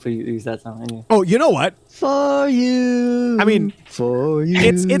they had to use that song. Anyway. Oh, you know what? For you. I mean, for you.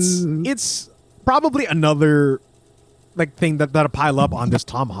 It's probably another thing that'll pile up on this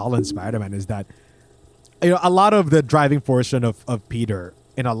Tom Holland Spider-Man is that a lot of the driving force of Peter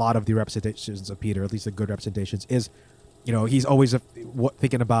in a lot of the representations of Peter, at least the good representations, is he's always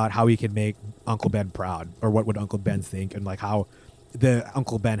thinking about how he can make Uncle Ben proud, or what would Uncle Ben think, and like how the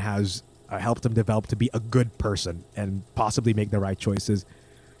Uncle Ben has helped him develop to be a good person and possibly make the right choices.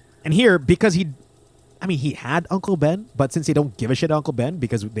 And here, because he had Uncle Ben, but since they don't give a shit Uncle Ben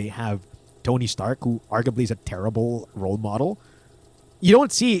because they have Tony Stark, who arguably is a terrible role model, you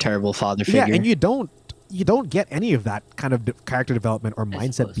don't see terrible father figure. Yeah, and you don't get any of that kind of character development or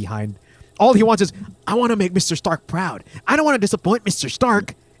mindset behind. All he wants is, I want to make Mr. Stark proud. I don't want to disappoint Mr.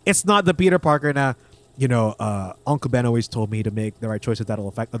 Stark. It's not the Peter Parker now. Uncle Ben always told me to make the right choices that'll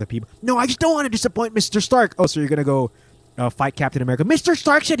affect other people. No, I just don't want to disappoint Mr. Stark. Oh, so you're gonna go fight Captain America? Mr.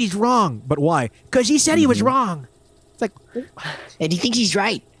 Stark said he's wrong, but why? Because he said he was wrong. It's like, and he thinks he's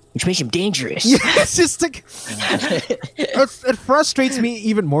right, which makes him dangerous. yeah, it's just like it frustrates me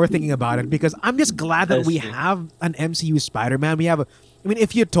even more thinking about it because I'm just glad that we have an MCU Spider-Man. We have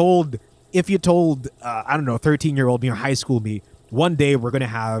if you told I don't know, 13-year-old me or high school me, one day we're gonna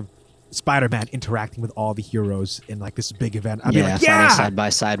have Spider-Man interacting with all the heroes in like this big event, I'd be like, yeah, fighting side by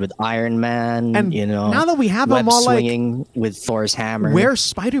side with Iron Man, and now that we have them all swinging with Thor's hammer. Where's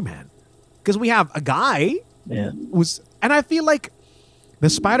Spider-Man? Because we have a guy who's, and I feel like the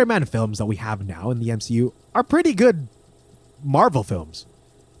Spider-Man films that we have now in the MCU are pretty good Marvel films,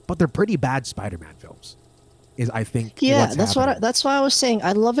 but they're pretty bad Spider-Man films. Is I think that's why I was saying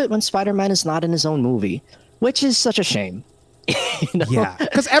I love it when Spider-Man is not in his own movie, which is such a shame. Yeah,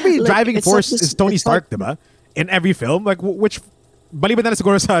 because every driving force is Tony Stark, diba? In every film, like which, maliban na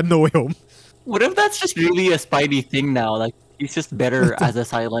siguro sa No Way Home, What if that's just really a Spidey thing now? Like he's just better as a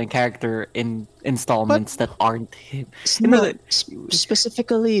sideline character in installments that aren't him. You know, No,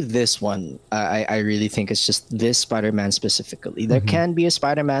 specifically this one, I really think it's just this Spider-Man specifically. There can be a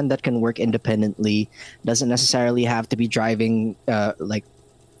Spider-Man that can work independently, doesn't necessarily have to be driving, like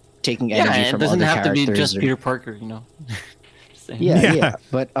taking energy yeah, it from doesn't other have to be characters. just Peter Parker, you know. Just saying. Yeah, Yeah.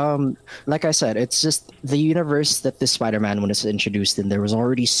 But like I said, it's just the universe that this Spider-Man when it's introduced in. There was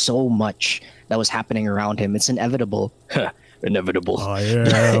already so much that was happening around him. It's inevitable. Inevitable. I am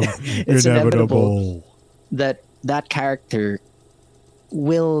It's inevitable. That character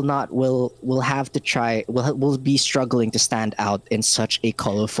will have to try will be struggling to stand out in such a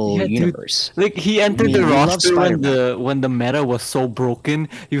colorful Yeah, dude. universe. Like he entered mean, the we love roster when Spider-Man. the meta was so broken.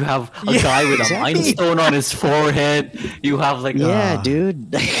 You have a Yeah, guy with a exactly. mind stone on his forehead. You have like Yeah,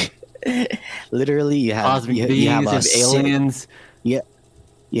 dude. Literally, you have cosmic you beings have a and aliens.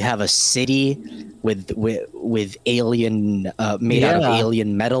 you have a city with alien made out of Yeah.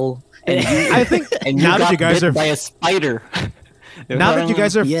 alien metal. And I think and you now that got you guys bit are by a spider. now that you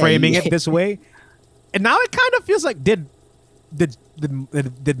guys are Yeah, framing yeah. it this way, and now it kind of feels like did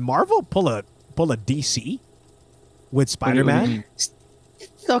Marvel pull a DC with Spider-Man?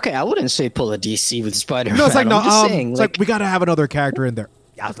 Okay, I wouldn't say pull a DC with Spider-Man. No, it's like no. I'm just saying, It's like we gotta have another character in there.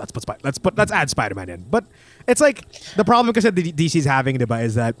 Yeah, let's add Spider-Man in. But it's like the problem because the DC's having diba,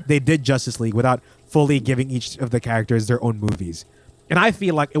 is that they did Justice League without fully giving each of the characters their own movies, and I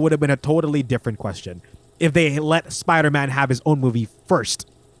feel like it would have been a totally different question if they let Spider-Man have his own movie first,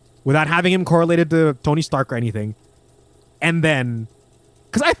 without having him correlated to Tony Stark or anything, and then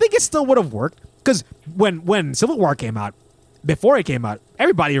because I think it still would have worked because when Civil War came out. Before it came out,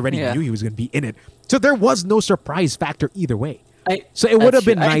 everybody already Yeah. knew he was going to be in it. So there was no surprise factor either way. I- So it would have that's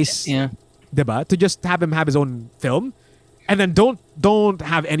been true. nice, Yeah. diba, to just have him have his own film, and then don't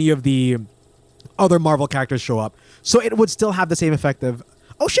have any of the other Marvel characters show up. So it would still have the same effect of,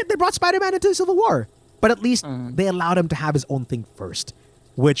 oh shit, they brought Spider-Man into Civil War, but at least they allowed him to have his own thing first,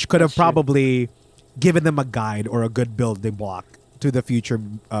 which could have That's true. probably given them a guide or a good building block to the future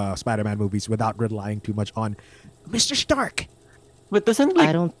Spider-Man movies without relying too much on Mr. Stark. But doesn't like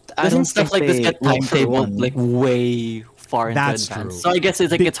I don't doesn't stuff think like this they- get well, for timetabled one- like way far into That's advance? true. So I guess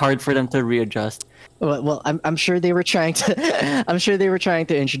it's like it's hard for them to readjust. Well, I'm sure they were trying to I'm sure they were trying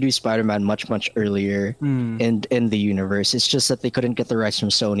to introduce Spider-Man much earlier in the universe. It's just that they couldn't get the rights from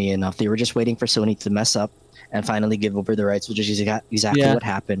Sony enough. They were just waiting for Sony to mess up and finally give over the rights, which is exactly Yeah. what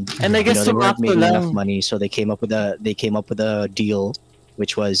happened. And I guess they weren't sumakto making enough lang. money, so they came up with a deal,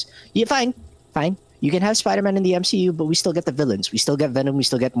 which was yeah, fine. You can have Spider-Man in the MCU, but we still get the villains. We still get Venom. We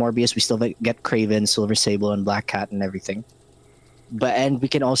still get Morbius. We still get Kraven, Silver Sable, and Black Cat, and everything. And we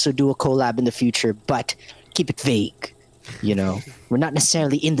can also do a collab in the future, but keep it vague. You know, we're not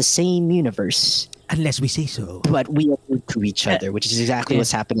necessarily in the same universe, Unless we say so. but we allude to each other, which is exactly Yeah.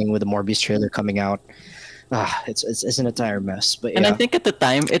 what's happening with the Morbius trailer coming out. It's an entire mess. But And yeah, I think at the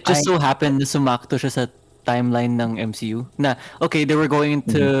time, it just I- so happened na sumakto siya sa timeline ng MCU. Na, okay, they were going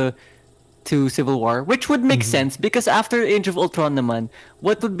into to Civil War, which would make sense because after Age of Ultron naman,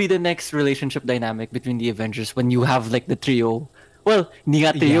 what would be the next relationship dynamic between the Avengers when you have like the trio? Well, hindi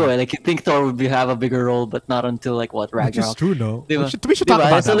nga trio Yeah. eh. Like you think Thor would have a bigger role, but not until like what, Which is Ragnarok. true, no? Diba? We should talk Diba?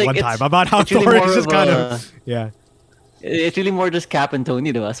 about So, that like, one it's- time, about how it's really Thor more is just of kind a- of... Yeah. It's really more just Cap and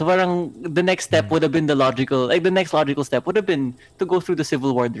Tony, diba? So parang the next step would have been the next logical step would have been to go through the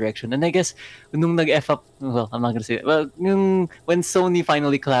Civil War direction. And I guess nung nag-F up, well, I'm not gonna say it. Well, when Sony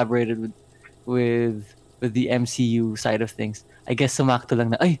finally collaborated with the MCU side of things, I guess sumakto lang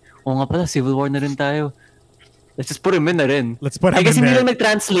na, ay, oo nga pala, Civil War na rin tayo. Let's just put him in na rin. Let's put I him guess in hindi there. lang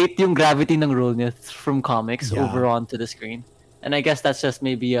nag-translate yung gravity ng role niya from comics Yeah. over onto the screen. And I guess that's just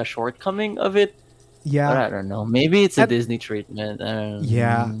maybe a shortcoming of it. But Yeah. I don't know. Maybe it's a And- Disney treatment.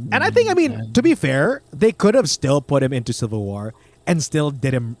 Yeah. And I think, I mean, to be fair, they could have still put him into Civil War and still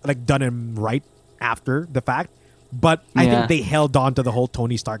done him right after the fact. But I Yeah. think they held on to the whole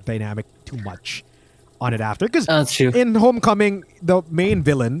Tony Stark dynamic too much on it after. Because That's true. in Homecoming, the main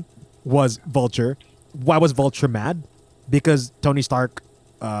villain was Vulture. Why was Vulture mad? Because Tony Stark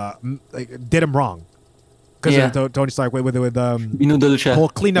did him wrong. Because Yeah. Tony Stark with Binudol siya. whole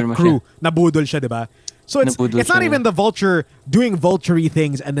cleanup Pero crew, nabudol siya, diba? So it's Nabudol not siya, even yeah. the Vulture doing Vulture-y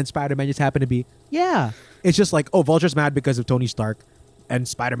things and then Spider-Man just happened to be, yeah. It's just like, oh, Vulture's mad because of Tony Stark and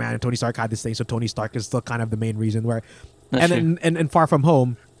Spider-Man and Tony Stark had this thing, so Tony Stark is still kind of the main reason where... That's And in Far From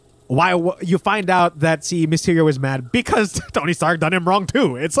Home, you find out that Mysterio is mad because Tony Stark done him wrong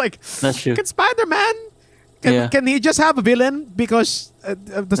too. It's like, That's true. can Spider-Man... Yeah. Can he just have a villain because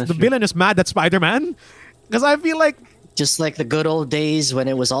the true. villain is mad at Spider-Man? Because I feel like Just like the good old days when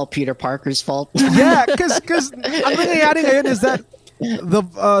it was all Peter Parker's fault. Yeah, because ang nangyayari ngayon is that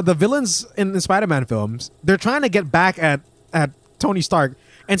the villains in the Spider-Man films, they're trying to get back at Tony Stark,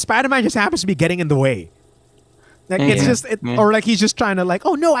 and Spider-Man just happens to be getting in the way. Like it's just, or like he's just trying to like,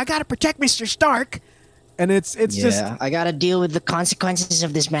 oh no, I gotta protect Mr. Stark, and it's just, I gotta deal with the consequences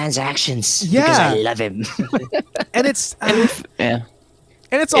of this man's actions. Yeah. Because I love him. and it's Yeah.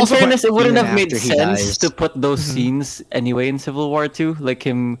 and it's In also fairness, it wouldn't even have made after he sense dies. to put those scenes anyway in Civil War 2, like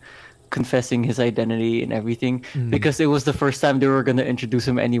him confessing his identity and everything, because it was the first time they were gonna introduce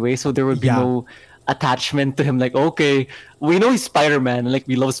him anyway, so there would be Yeah. no attachment to him. Like, okay, we know he's Spider-Man, and like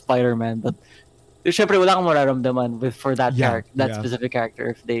we love Spider-Man, but syempre wala kang mararamdaman for that character, that specific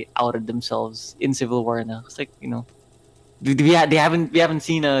character, if they outed themselves in Civil War na. It's like, you know, we haven't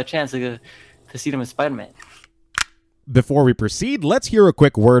seen a chance to see them as Spider-Man. Before we proceed, let's hear a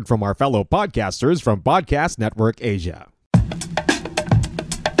quick word from our fellow podcasters from Podcast Network Asia.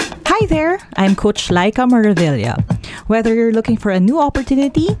 Hi there, I'm Coach Laika Maravilla. Whether you're looking for a new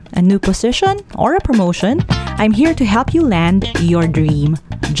opportunity, a new position, or a promotion, I'm here to help you land your dream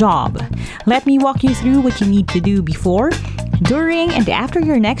job. Let me walk you through what you need to do before, during, and after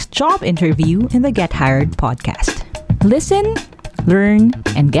your next job interview in the Get Hired podcast. Listen, learn,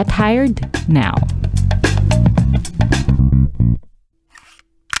 and get hired now.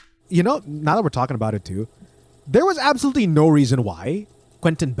 You know, now that we're talking about it too, there was absolutely no reason why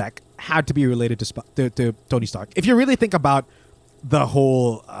Quentin Beck had to be related to Tony Stark. If you really think about the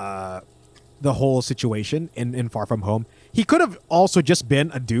whole situation in Far From Home, he could have also just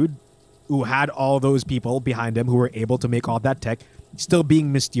been a dude who had all those people behind him who were able to make all that tech, still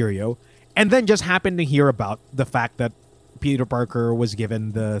being Mysterio, and then just happened to hear about the fact that Peter Parker was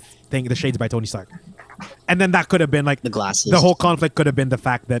given the shades by Tony Stark. And then that could have been like The glasses. The whole conflict could have been the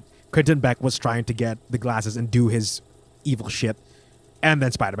fact that Quentin Beck was trying to get the glasses and do his evil shit, and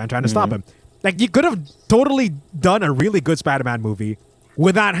then Spider-Man trying to stop him. Like, you could have totally done a really good Spider-Man movie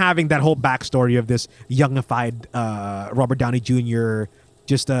without having that whole backstory of this youngified Robert Downey Jr.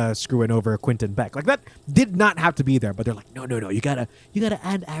 just screwing over Quentin Beck. Like, that did not have to be there, but they're like, no, you gotta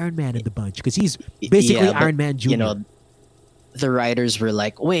add Iron Man in the bunch because he's basically Yeah, but, Iron Man Jr. You know, the writers were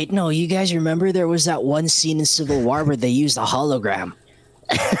like, wait, no, you guys remember there was that one scene in Civil War where they used a hologram.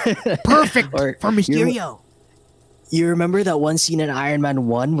 Perfect Or for Mysterio. You remember that one scene in Iron Man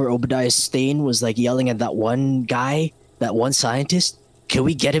 1 where Obadiah Stane was like yelling at that one guy, that one scientist? Can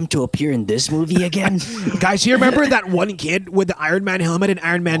we get him to appear in this movie again? Guys, you remember that one kid with the Iron Man helmet in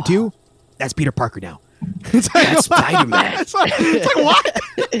Iron Man 2? That's Peter Parker now. It's like, That's Spider-Man. It's like, what?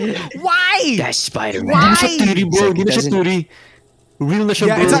 Why? That's Spider-Man. Why? Theory, bro. Di na siya doesn't- theory. Real na siya,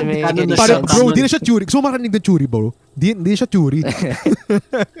 Yeah, bro. it's like, Doesn't make Canon any na Parang, siya. sense. bro, di na siya churi. Gusto mo marinig ng churi, bro? Di siya churi.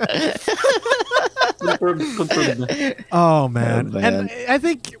 Confirmed na. Oh, man. Oh, man. And I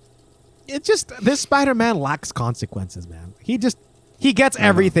think it just, this Spider-Man lacks consequences, man. He gets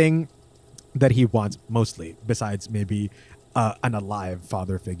everything that he wants, mostly, besides maybe an alive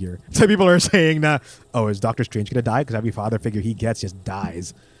father figure. Some people are saying, oh, is Doctor Strange going to die? Because every father figure he gets just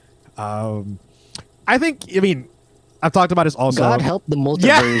dies. I mean, I've talked about this also. God help the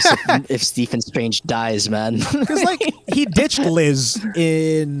multiverse if Stephen Strange dies, man. Because, like, he ditched Liz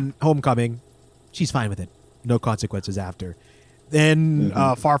in Homecoming. She's fine with it. No consequences after. Then,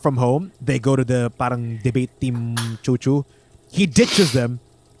 Far From Home, they go to the parang debate team Chuchu. He ditches them.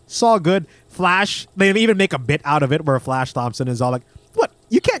 It's all good. Flash, they even make a bit out of it where Flash Thompson is all like, "What?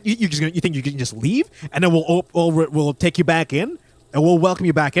 You can't? You think you can just leave and then we'll take you back in and we'll welcome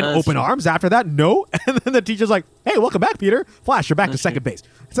you back in, That's open true. arms." After that, no. And then the teacher's like, "Hey, welcome back, Peter. Flash, you're back to second base."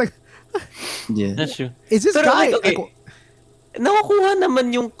 It's like, Yeah. That's true. is this Pero, guy? like, okay, like, nakukuha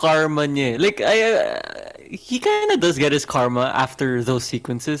naman yung karma niya. Like, he kind of does get his karma after those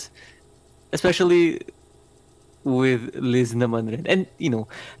sequences. Especially with Liz naman rin. And, you know,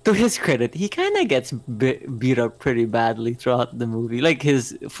 to his credit, he kind of gets beat up pretty badly throughout the movie. Like,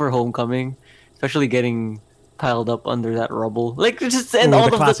 for Homecoming, especially getting piled up under that rubble. Like, just, and Ooh, all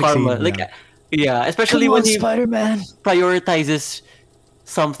the of the classic karma. scene, Like, yeah. yeah, especially Come when on, he Spider-Man. prioritizes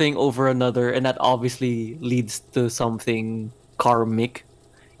something over another, and that obviously leads to something karmic.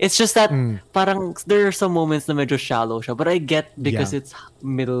 It's just that parang there are some moments na medyo shallow siya, but I get because Yeah.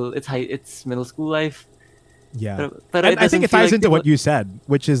 it's middle school life. yeah. Pero And I think doesn't it feel ties like into what you said,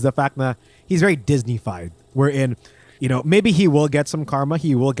 which is the fact that he's very Disney-fied. Wherein, you know, maybe he will get some karma,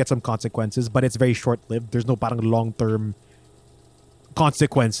 he will get some consequences, but it's very short-lived. There's no parang long-term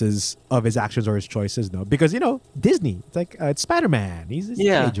consequences of his actions or his choices, no, because, you know, Disney, it's like it's Spider-Man, he's a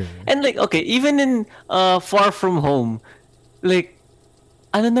Yeah, teenager. and like okay, even in Far From Home, like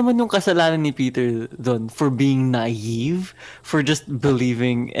ano naman yung kasalanan ni Peter doon for being naive, for just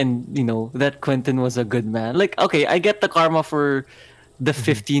believing and, that Quentin was a good man? Like, okay, I get the karma for the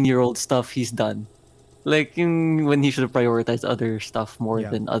 15-year-old stuff he's done. Like, when he should have prioritized other stuff more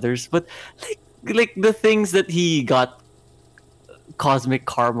than others. But, like the things that he got cosmic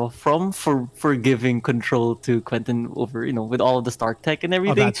karma from for giving control to Quentin over, with all of the Stark tech and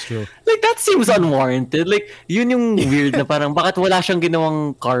everything. Oh, that's true. Like, that seems unwarranted. Like, yun yung weird na parang, bakit wala siyang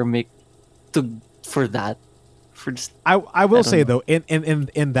ginawang karmic for that? For just, I will say, though,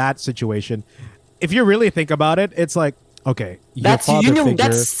 in that situation, if you really think about it, it's like, okay, that's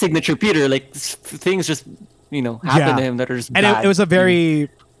that's signature Peter. Like, things just, happen to him that are just and bad. it was a very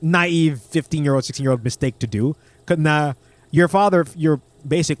naive 15-year-old, 16-year-old mistake to do. Because your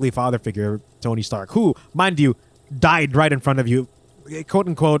basically father figure, Tony Stark, who, mind you, died right in front of you, quote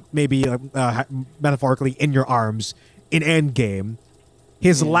unquote, maybe metaphorically, in your arms in Endgame.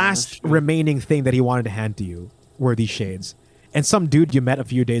 His last remaining thing that he wanted to hand to you were these shades. And some dude you met a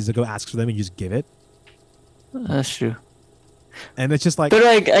few days ago asks for them and you just give it. That's true. And it's just like... Pero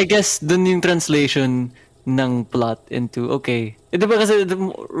I guess dun yung translation ng plot into, okay. Diba kasi the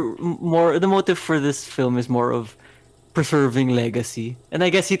motive for this film is more of preserving legacy. And I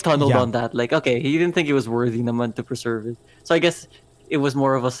guess he tunneled on that. Like, okay, he didn't think it was worthy naman to preserve it. So I guess it was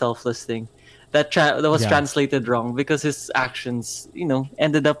more of a selfless thing. That was translated wrong because his actions,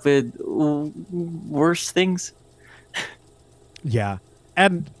 ended up with worse things. Yeah.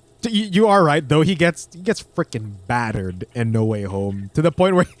 And you are right, though. He gets freaking battered in No Way Home to the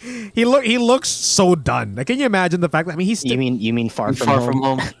point where he looks so done. Like, can you imagine the fact that he's you mean Far From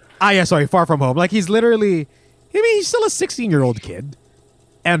Home? Far From Home. Like, he's literally, he's still a 16-year-old kid,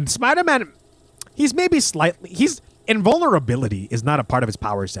 and Spider-Man, he's invulnerability is not a part of his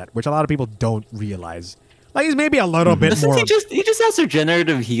power set, which a lot of people don't realize. Like, he's maybe a little bit more. He just has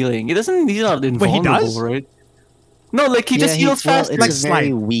regenerative healing. He's not invulnerable, Wait, he does? right? No, like he just heals faster. It's like a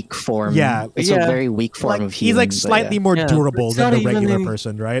very weak form. Yeah. It's a very weak form of healing. He's like slightly more durable than the regular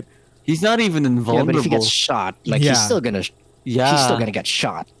person, right? He's not even invulnerable. Yeah, but if he gets shot, he's still gonna get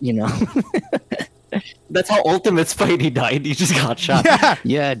shot, That's how Ultimate Spidey died. He just got shot.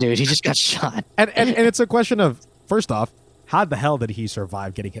 Yeah, dude, he just got shot. And it's a question of, first off, how the hell did he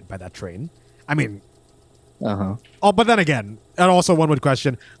survive getting hit by that train? I mean, oh, but then again, and also one would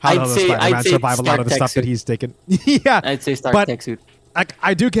question how does Spider-Man survive a lot of the stuff that he's taken. Yeah, I'd say Stark tech suit.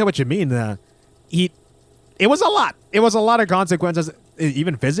 I do get what you mean. It was a lot. It was a lot of consequences,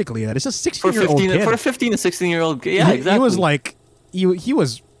 even physically. That it's a 16-year-old kid. For a 15 to 16-year-old kid. Yeah, exactly. He was like, he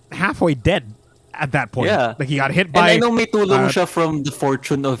was halfway dead at that point. Yeah. Like, he got hit by... And I know may tulong siya from the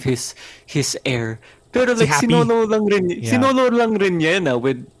fortune of his heir. Pero like, sinolo lang rin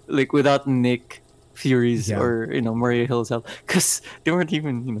niya without Nick Fury's or, Maria Hill's help. Because they weren't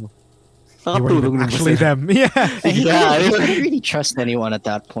even, actually them. Yeah. I didn't really trust anyone at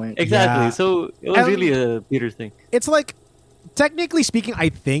that point. Exactly. Yeah. So it was really a Peter thing. It's like, technically speaking, I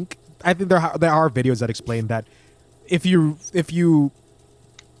think there are videos that explain that if you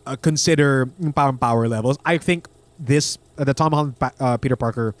consider power levels, I think the Tom Holland Peter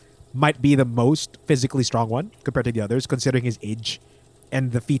Parker might be the most physically strong one compared to the others, considering his age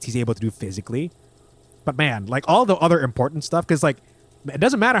and the feats he's able to do physically. But man, like, all the other important stuff, because like, it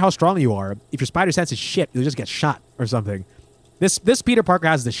doesn't matter how strong you are, if your spider sense is shit, you'll just get shot or something. This Peter Parker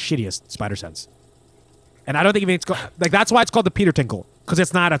has the shittiest spider sense, and I don't think even it's that's why it's called the Peter Tinkle, because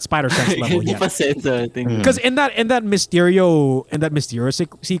it's not at spider sense level yet. Because in that Mysterio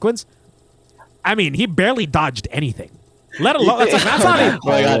sequence, I mean, he barely dodged anything. Let alone let's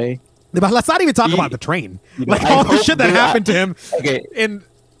not even talk about the train. Like, all the shit that happened to him. Okay. And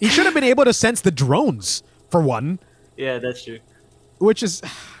he should have been able to sense the drones, for one. Yeah, that's true. Which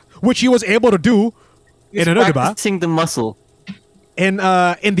he was able to do in Anugiba. Practicing the muscle. And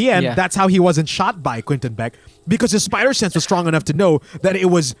in the end, that's how he wasn't shot by Quentin Beck, because his spider sense was strong enough to know that it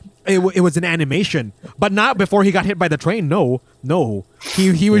was an animation, but not before he got hit by the train. No,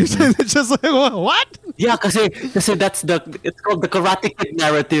 he was just like, what? Yeah, because it's called the Karate Kid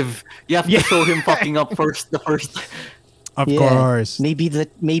narrative. You have to show him fucking up first. Of course. Maybe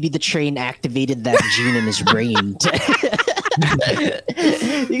the train activated that gene in his brain.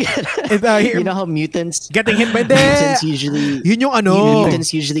 You know how mutants getting hit by mutants usually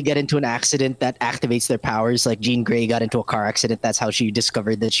mutants usually get into an accident that activates their powers. Like Jean Grey got into a car accident. That's how she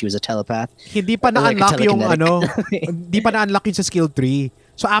discovered that she was a telepath. Hindi pa na-unlock yung hindi pa na-unlock yung sa skill tree.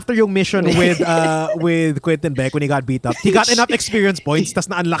 So after yung mission with Quentin Beck, when he got beat up, he got enough experience points, tas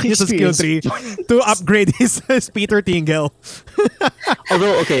na-unlock niya sa skill tree to upgrade his Peter Tingle.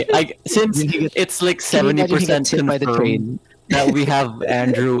 Although, okay, since it's like 70% hit by the train. that we have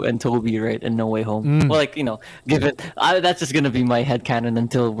Andrew and Toby, right, in No Way Home. Well, like, given that's just gonna be my headcanon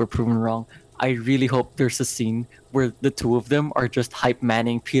until we're proven wrong. I really hope there's a scene where the two of them are just hype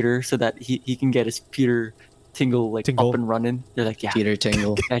manning Peter so that he can get his Peter Tingle up and running. They're like, yeah, Peter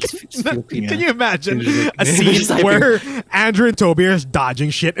Tingle. I just feel Peter. Can you imagine a Just scene hyping. where Andrew and Toby are just dodging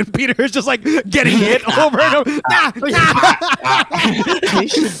shit and Peter is just like getting hit over and over? Nah,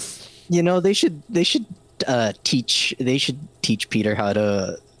 They should, they should teach Peter how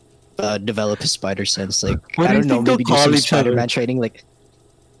to develop his spider sense. Like, What I do you don't know, think they'll maybe do call some each other? Spider-Man training. Like,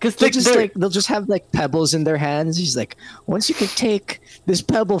 Because they'll just have like pebbles in their hands. He's like, once you can take this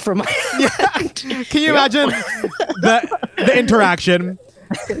pebble from my hand. Can you imagine the interaction?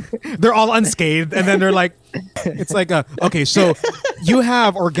 They're all unscathed, and then they're like, it's like, okay, so you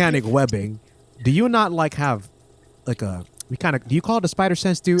have organic webbing. Do you not have do you call it a spider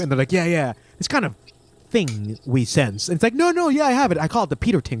sense too? And they're like, yeah, this kind of thing we sense. And it's like, no, yeah, I have it. I call it the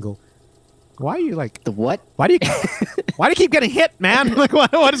Peter Tingle. Why are you like The what? Why do you keep getting hit, man? Like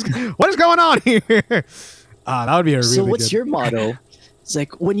what is going on here? That would be a really So what's good. your motto? It's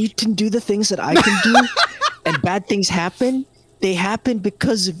like, when you can do the things that I can do and bad things happen, they happen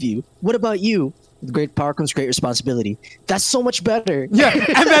because of you. What about you? With great power comes great responsibility. That's so much better. Yeah,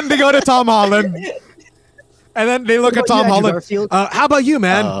 and then they go to Tom Holland. And then they look at What about Tom you, Andrew Holland. Garfield? How about you,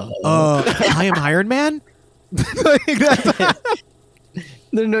 man? I am Iron Man? Like, that's-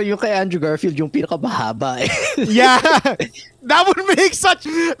 No, yung kay Andrew Garfield, yung pinakamahaba eh. yeah. That would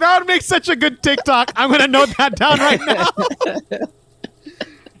make such a good TikTok. I'm gonna note that down right now.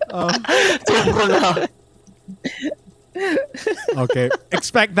 Okay.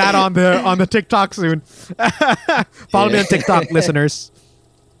 Expect that on the TikTok soon. Follow me on TikTok, listeners.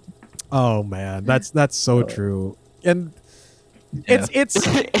 Oh man, that's so true. And it's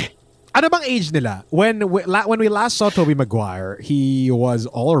ano bang age nila? When we last saw Tobey Maguire, he was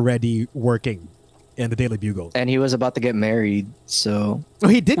already working in the Daily Bugle. And he was about to get married, so Oh,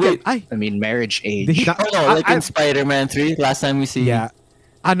 he did Wait. get. I mean, marriage age. Did he not- Oh, like in Spider-Man 3, last time we see. yeah.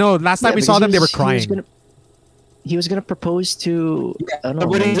 I know. Last time Yeah, we saw because them, they were he crying. He was gonna propose to I don't know,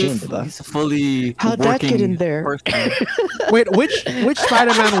 But Mary he's, Jane, diba? he's a fully How'd that get working in there? person. Wait, which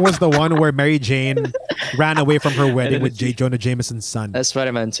Spider-Man was the one where Mary Jane ran away from her wedding with J. Jonah Jameson's son? That's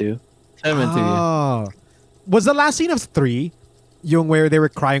Spider-Man 2. Spider-Man 2, yeah. Oh. Was the last scene of 3 yung where they were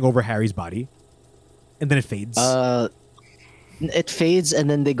crying over Harry's body? And then it fades? It fades, and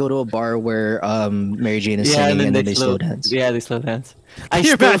then they go to a bar where Mary Jane is Yeah, singing, and and then then they slow dance. Yeah, they slow dance. I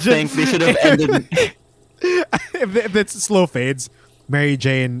you still imagine? think they should have ended. if it's slow fades, Mary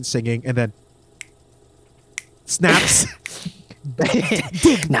Jane singing, and then snaps.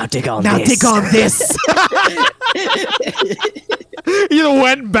 Now take on Now this. take on this. You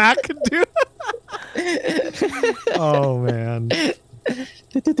went back, dude. Oh man.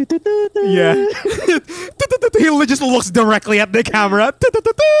 Yeah. He just looks directly at the camera.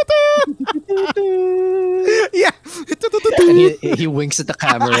 Yeah. And he winks at the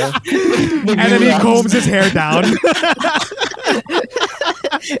camera. And then he combs his hair down.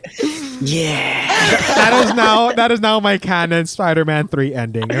 Yeah. That is now my canon Spider-Man 3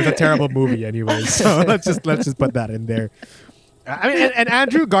 ending. It was a terrible movie anyway. So let's just put that in there. I mean, and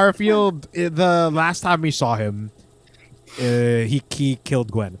Andrew Garfield, the last time we saw him, he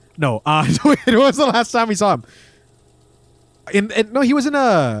killed Gwen. No, it was the last time we saw him. No, he was in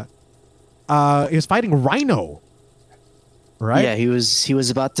he was fighting Rhino, right? Yeah, he was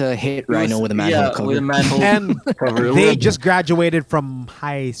about to hit Rhino with a manhole cover. with a manhole And cover. they just graduated from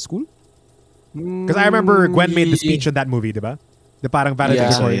high school. Because I remember Gwen made the speech in that movie, diba? The parang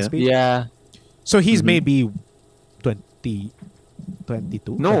valedictorian yeah. speech. Yeah. So he's maybe 20,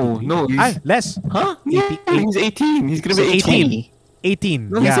 22? No, 23? no. Ay, less. Huh? Yeah, he's 18. He's gonna So be 18. 18.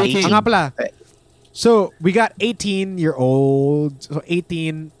 No, he's Yeah. 18. Ah, nga pala. So we got 18-year-old, so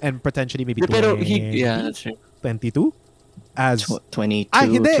 18 and potentially maybe Pero 20, yeah, that's true. 22 as 22,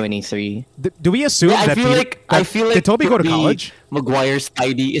 hindi. 23. do we assume Yeah, that I feel like did Toby go to the college? Maguire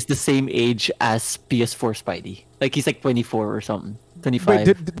Spidey is the same age as PS4 Spidey. Like he's like 24 or something. 25.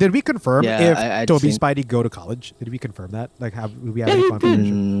 Wait, did we confirm Yeah, if I'd Toby think- Spidey go to college? Did we confirm that? Like, do we have Yeah, any he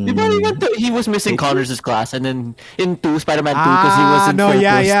confirmation? did. He was missing Connors' class, and then in Spider-Man 2, because he was in no,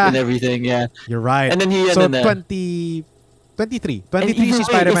 yeah, Focus yeah. and everything. Yeah, You're right. And then he so and then, 23 and si even,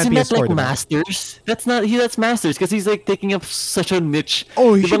 Spider-Man isn't that PS4. like diba? Masters? That's not that's Masters because he's like taking up such a niche.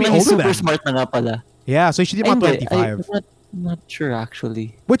 Oh, he Diba should be nga, he's older super then. smart na nga pala. Yeah, so he should be about Hindi, 25. I'm not sure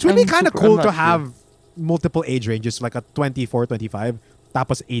actually. Which would be I'm kind of super- cool I'm to not sure. have multiple age ranges, like a 24, 25,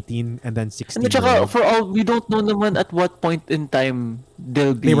 tapos 18, and then 16. And tsaka, for all we don't know naman at what point in time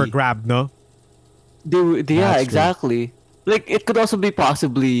they'll be. They were grabbed, no? Yeah, That's true. exactly. Like, it could also be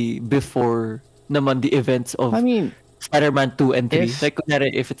possibly before naman the events of I mean, Spider-Man 2 and 3. if- Like,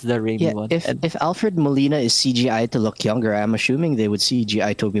 kunyari, if it's the Raimi yeah, one. if Alfred Molina is CGI to look younger, I'm assuming they would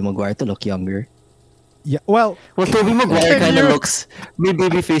CGI Tobey Maguire to look younger. Yeah. Well, Well, Tobey Maguire Can kind of you- looks... May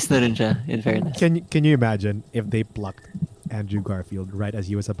baby face na rin siya, in fairness. can you imagine if they plucked Andrew Garfield right as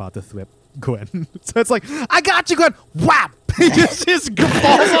he was about to thwip Gwen? So it's like, I got you, Gwen. Whap! He just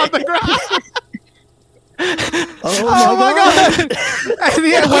falls on the ground. Oh my god!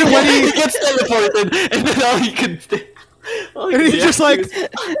 And when He gets teleported, and then all he can... and he's just like,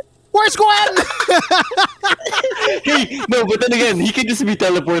 where's Gwen? Hey, no, but then again, he can just be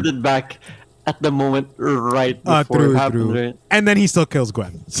teleported back at the moment right before it happened, right? And then he still kills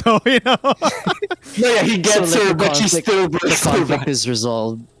Gwen. So, No, yeah, he gets like, her, the but she conflict- still The breaks her conflict back. is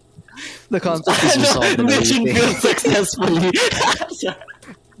resolved. The conflict is resolved. and Mission everything. failed successfully.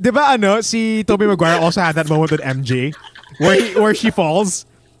 Diba ano, si Tobey Maguire also had that moment with MJ where she falls.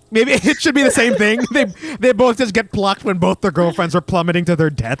 Maybe it should be the same thing. They both just get plucked when both their girlfriends are plummeting to their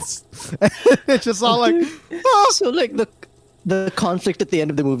deaths. It's just all like, oh. So like the conflict at the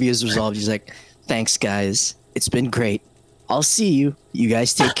end of the movie is resolved. He's like, "Thanks, guys. It's been great. I'll see you. You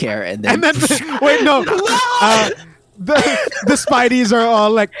guys take care." And then, And then wait, no. The Spideys are all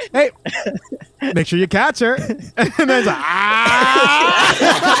like, "Hey, make sure you catch her." And then it's like,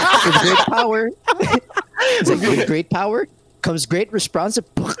 ah! with great power, it's like with great power comes great response.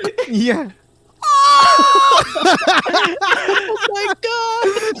 Yeah. Oh my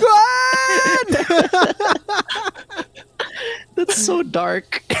god! That's so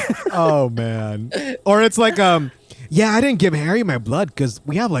dark. Oh man. Or it's like, yeah, I didn't give Harry my blood because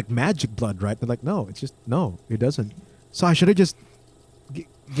we have like magic blood, right? They're like, no, it's just no, it doesn't. So I should have just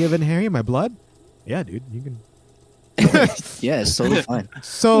given Harry my blood. Yeah, dude, you can. Yeah, it's totally fine.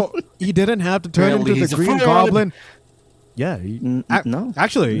 So he didn't have to turn Apparently into he's the a Green fraud. Goblin. Yeah, No.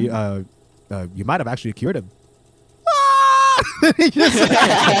 Actually, you might have actually cured him. He just-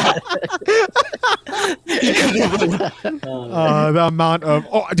 the amount of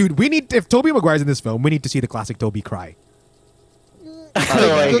dude, we need if Tobey Maguire's in this film, we need to see the classic Tobey cry. Oh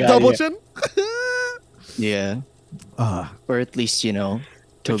my The God, double yeah. chin. Yeah, Ah, or at least Which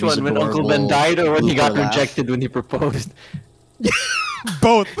Toby's one, when Uncle Ben adorable died or when he got blooper laugh. rejected when he proposed?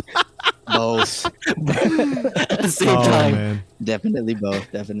 both. Both. At the same Oh time. man. Definitely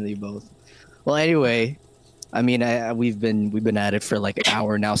both. Definitely both. Well, anyway, I mean, we've been at it for like an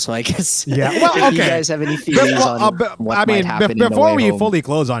hour now, so I guess Yeah. Well, if you okay. guys have any theories on what might happen in No before Way we Home. fully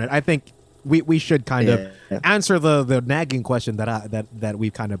close on it, I think we should kind of Yeah. answer the nagging question that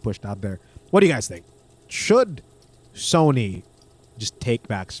we've kind of pushed out there. What do you guys think? Should Sony just take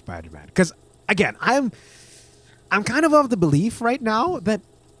back Spider-Man? Because again, I'm kind of the belief right now that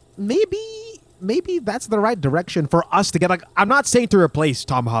maybe that's the right direction for us to get. Like, I'm not saying to replace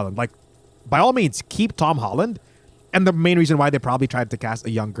Tom Holland. Like, by all means, keep Tom Holland. And the main reason why they probably tried to cast a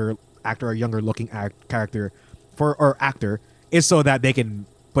younger actor, a younger looking character or actor, is so that they can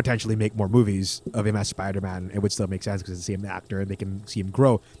potentially make more movies of him as Spider-Man. It would still make sense because it's the same actor and they can see him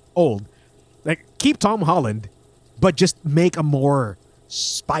grow old. Like, keep Tom Holland, but just make a more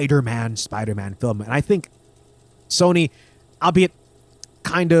Spider-Man film. And I think Sony, albeit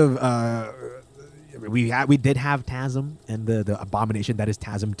kind of we did have TASM and the abomination that is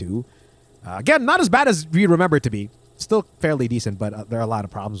TASM 2. Again, not as bad as we remember it to be. Still fairly decent, but there are a lot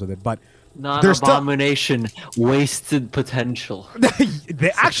of problems with it. But Not there's still abomination, wasted potential.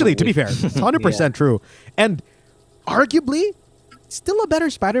 they actually, to be fair, it's 100% true. And arguably, still a better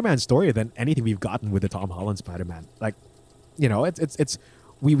Spider-Man story than anything we've gotten with the Tom Holland Spider-Man. Like,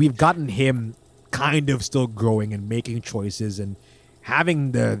 we've gotten him kind of still growing and making choices and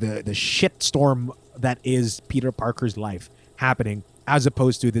having the shit storm that is Peter Parker's life happening, as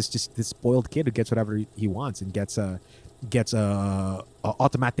opposed to this spoiled kid who gets whatever he wants and gets a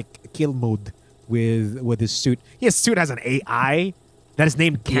automatic kill mode with his suit. His suit has an AI that is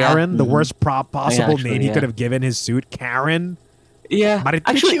named Karen, the worst possible Actually, name he yeah. could have given his suit. Karen. Yeah. Marites.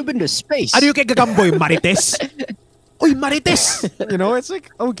 Actually, you've been to space. Ano yung kay Gagamboy, Marites? Uy, Marites! It's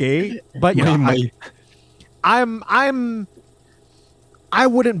like, okay. But, I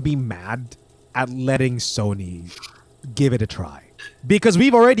wouldn't be mad at letting Sony give it a try. Because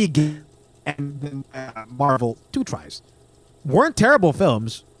we've already given Marvel 2 tries. Weren't terrible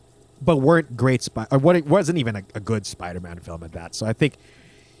films, but weren't great. It wasn't even a good Spider-Man film at that. So I think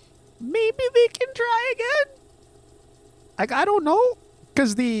maybe they can try again. Like, I don't know.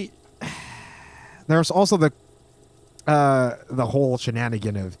 Because there's also the whole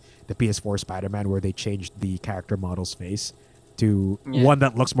shenanigan of the PS4 Spider-Man where they changed the character model's face to one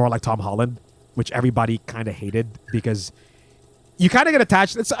that looks more like Tom Holland, which everybody kind of hated because you kind of get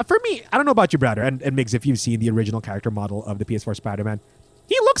attached. It's, for me, I don't know about you, Brother, and Migs, if you've seen the original character model of the PS4 Spider-Man,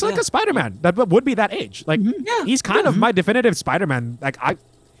 he looks like a Spider-Man that would be that age. Like, he's kind of my definitive Spider-Man. Like,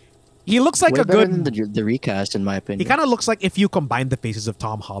 he looks like Way a better good... than the recast, in my opinion. He kind of looks like if you combine the faces of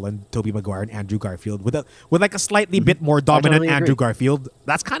Tom Holland, Tobey Maguire, and Andrew Garfield with like a slightly bit more dominant totally Andrew agree. Garfield.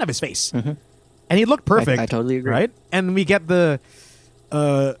 That's kind of his face, and he looked perfect. I totally agree. Right, and we get the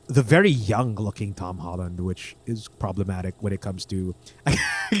very young looking Tom Holland, which is problematic when it comes to.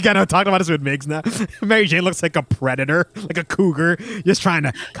 Again, I'm talking about this with Migs now. Mary Jane looks like a predator, like a cougar, just trying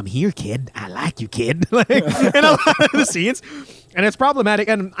to come here, kid. I like you, kid. Like in a lot of the scenes, and it's problematic.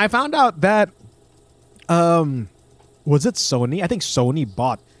 And I found out that. Was it Sony? I think Sony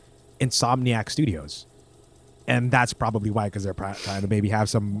bought Insomniac Studios. And that's probably why, because they're trying to maybe have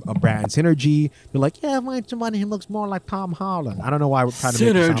some brand synergy. They're like, yeah, why somebody he looks more like Tom Holland. I don't know why we're trying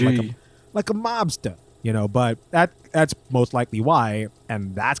to make him sound like a mobster, you know, but that's most likely why,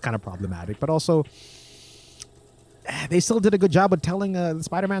 and that's kind of problematic. But also, they still did a good job of telling the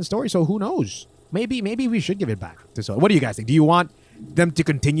Spider-Man story, so who knows? Maybe we should give it back to Sony. What do you guys think? Do you want them to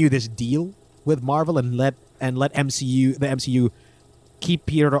continue this deal with Marvel and let the MCU keep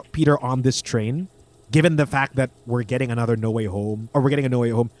Peter on this train, given the fact that we're getting another No Way Home, or we're getting a No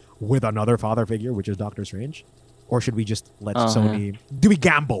Way Home with another father figure, which is Doctor Strange? Or should we just let Sony... Do we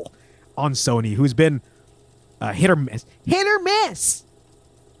gamble on Sony, who's been hit or miss? Hit or miss!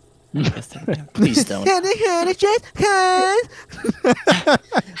 Please don't.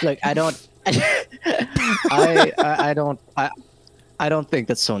 Look, I don't... I don't think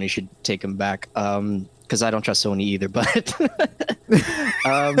that Sony should take him back, because I don't trust Sony either. But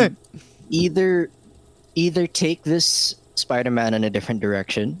either take this Spider-Man in a different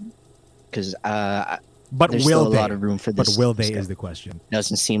direction, because there's still a lot of room for this. But will they is the question.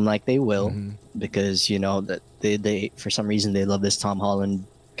 Doesn't seem like they will, because you know that they for some reason they love this Tom Holland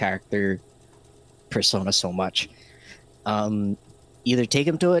character persona so much. Either take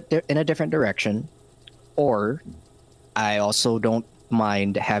him to it in a different direction, or I also don't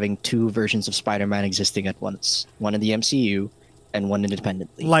mind having two versions of Spider-Man existing at once, one in the MCU and one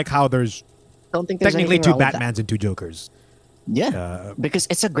independently. Like how there's don't think there's technically two anything wrong with Batmans and two Jokers. Yeah, because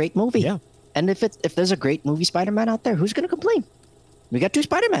it's a great movie. Yeah, and if there's a great movie Spider-Man out there, who's gonna complain? We got two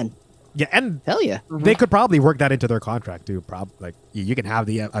Spider-Man. Yeah, and hell yeah, they could probably work that into their contract too. Like you can have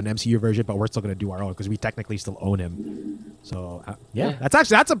an MCU version, but we're still gonna do our own because we technically still own him. So yeah,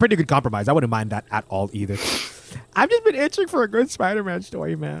 that's a pretty good compromise. I wouldn't mind that at all either. I've just been itching for a good Spider-Man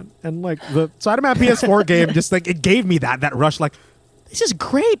story, man, and like the Spider-Man PS4 game, just like it gave me that rush. Like this is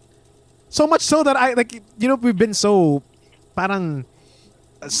great, so much so that I like we've been so parang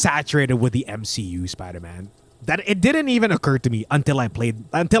saturated with the MCU Spider-Man that it didn't even occur to me until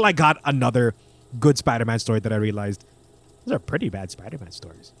I got another good Spider-Man story that I realized those are pretty bad Spider-Man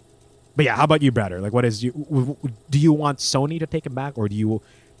stories. But yeah, how about you, Brother? Like, do you want Sony to take him back, or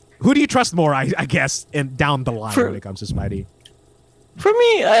who do you trust more? I guess down the line when it comes to Spidey. For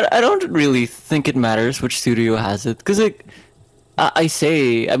me, I don't really think it matters which studio has it, because like I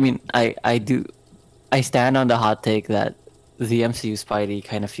stand on the hot take that the MCU Spidey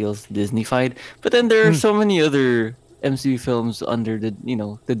kind of feels Disney-fied, but then there are so many other MCU films under the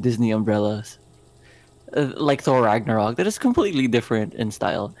Disney umbrellas, like Thor Ragnarok, that is completely different in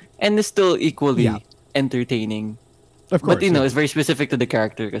style and is still equally entertaining. Of course, but it's very specific to the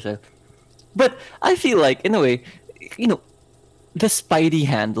character. But I feel like in a way, the Spidey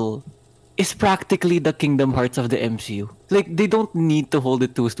handle is practically the Kingdom Hearts of the MCU. Like, they don't need to hold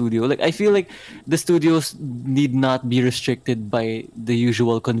it to a studio. Like, I feel like the studios need not be restricted by the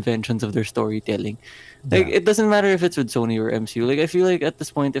usual conventions of their storytelling. Like, it doesn't matter if it's with Sony or MCU. Like, I feel like at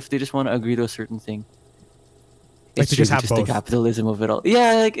this point, if they just want to agree to a certain thing, like it's to just really have just both. the capitalism of it all.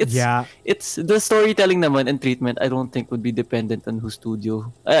 Yeah, like it's the storytelling naman and treatment. I don't think would be dependent on whose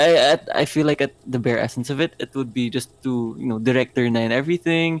studio. I feel like at the bare essence of it, it would be just to director and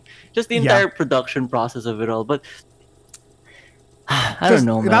everything, just the entire production process of it all. But I don't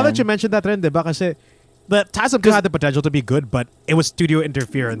know, man. Now that you mentioned that, rin, diba, kasi the TASM had the potential to be good, but it was studio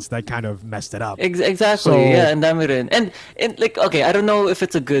interference that kind of messed it up. Exactly. So, yeah, and dami rin. And like, okay, I don't know if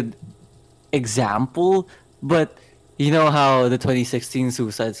it's a good example, but you know how the 2016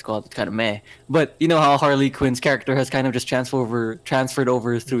 Suicide Squad kind of meh. But you know how Harley Quinn's character has kind of just transferred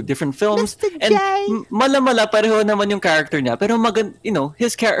over through different films. And mala pareho naman yung character niya. Pero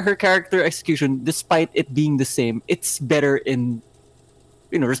her character execution, despite it being the same, it's better in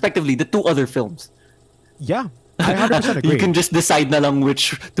respectively the two other films. Yeah. I 100% agree. You can just decide na lang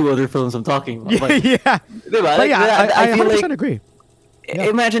which two other films I'm talking about. But, yeah. Diba? But yeah, I feel 100% like, agree. Yeah.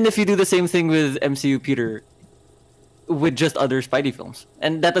 Imagine if you do the same thing with MCU Peter. with just other Spidey films.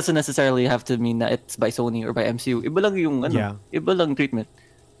 And that doesn't necessarily have to mean that it's by Sony or by MCU. Iba lang yung ano, Yeah. iba lang treatment.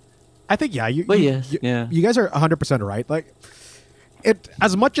 I think But yes, yeah. you guys are 100% right. Like it,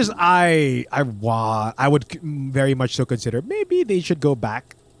 as much as I would very much so consider maybe they should go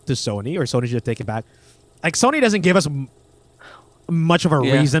back to Sony, or Sony should take it back. Like Sony doesn't give us much of a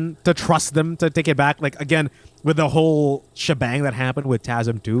Yeah. reason to trust them to take it back. Like again, with the whole shebang that happened with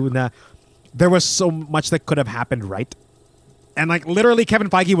TASM 2, there was so much that could have happened right. And like literally Kevin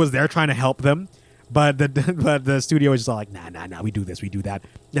Feige was there trying to help them. But the studio is just all like, nah, we do this, we do that.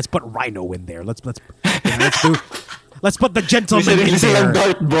 Let's put Rhino in there. Let's put the gentleman in Silang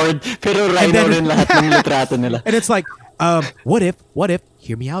there. dartboard, pero Rhino then- rin lahat ng litrato nila. And it's like, what if,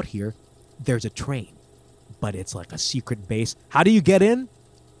 hear me out here, there's a train, but it's like a secret base. How do you get in?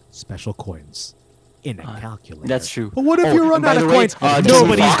 Special coins in a calculator. That's true. But what if you run and by out of the way, coins?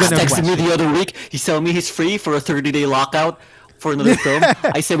 Nobody's Nobody's gonna texted me question. the other week. He's telling me he's free for a 30-day lockout for another film.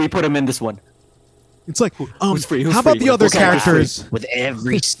 I said we put him in this one. It's like, who's free? Who's how about free? the other What character's free? characters? With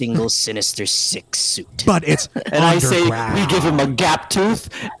every single Sinister Six suit. But it's And I say underground. we give him a gap tooth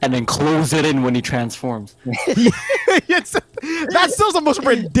and then close it in when he transforms. That's still the most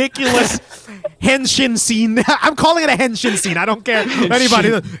ridiculous henshin scene. I'm calling it a henshin scene. I don't care anybody.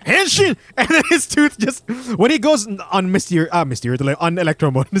 Henshin, and then his tooth just when he goes on Mysterio on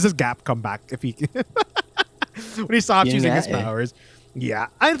Electro mode. Does his gap come back if he when he stops Yeah, using his yeah. powers? Yeah,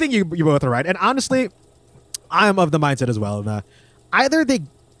 I think you both are right. And honestly, I am of the mindset as well. Either they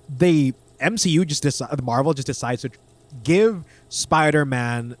MCU just decide, Marvel just decides to give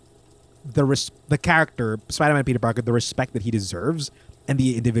Spider-Man the character Spider-Man Peter Parker the respect that he deserves and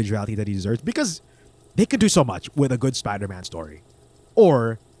the individuality that he deserves, because they could do so much with a good Spider-Man story,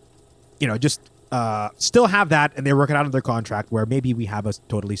 or just still have that and they work it out in their contract where maybe we have a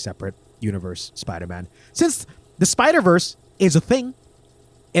totally separate universe Spider-Man, since the Spider-Verse is a thing.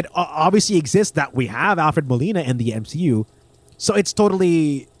 It obviously exists that we have Alfred Molina in the MCU, so it's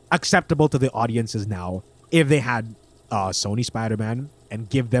totally acceptable to the audiences now if they had Sony Spider-Man and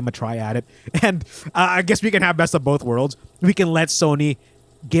give them a try at it. And I guess we can have best of both worlds. We can let Sony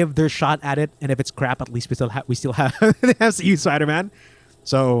give their shot at it, and if it's crap, at least we still have the MCU Spider-Man.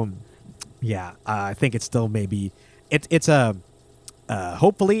 So yeah, I think it's still maybe it's a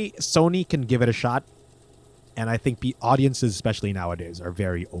hopefully Sony can give it a shot. And I think audiences, especially nowadays, are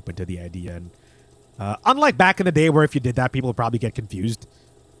very open to the idea. And unlike back in the day, where if you did that, people would probably get confused,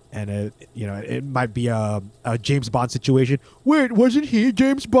 and it might be a James Bond situation. Wait, wasn't he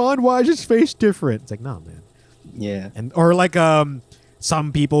James Bond? Why is his face different? It's like, no, man. Yeah. And or like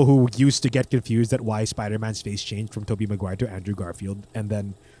some people who used to get confused at why Spider-Man's face changed from Tobey Maguire to Andrew Garfield, and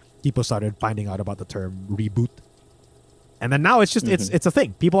then people started finding out about the term reboot, and then now it's just it's a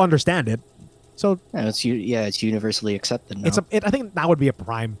thing. People understand it. So It's universally accepted now. I think that would be a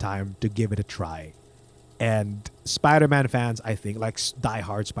prime time to give it a try. And Spider-Man fans, I think, like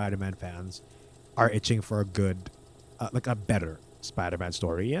diehard Spider-Man fans, are itching for a good, like a better Spider-Man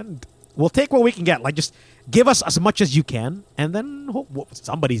story. And we'll take what we can get. Like, just give us as much as you can, and then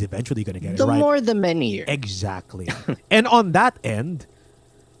somebody's eventually going to get the it right. more the merrier. Exactly. And on that end,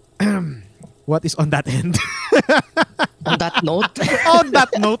 what is on that end? On that note, On that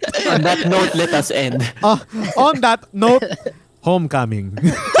note, On that note, let us end. on that note, Homecoming.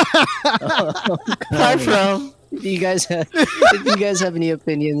 Far from. if you guys have any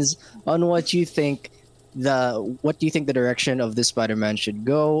opinions on what you think the direction of this Spider-Man should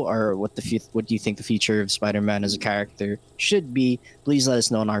go, or what do you think the future of Spider-Man as a character should be, please let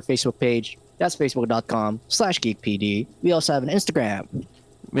us know on our Facebook page. That's facebook.com/geekpd. We also have an Instagram.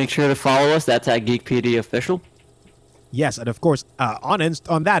 Make sure to follow us. That's at GeekPD Official. Yes, and of course, on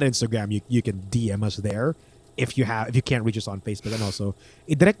that Instagram, you can DM us there if you can't reach us on Facebook. And also,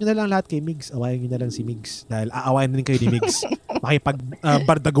 i-direct nyo na lang lahat kay Migs. Awayan nyo na lang si Migs. Dahil aawayan din kayo ni Migs.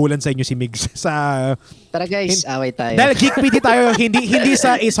 Makipag-bardagulan sa inyo si Migs sa... Tara guys, away tayo. Dahil Geek PD tayo, hindi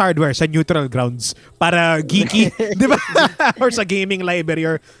sa Ace Hardware, sa neutral grounds. Para geeky, di ba? Or sa gaming library,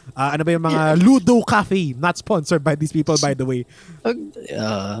 or ano ba yung mga Ludo Cafe, not sponsored by these people, by the way.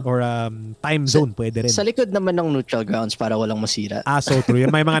 Or Time Zone, pwede rin. Sa likod naman ng neutral grounds para walang masira. So true.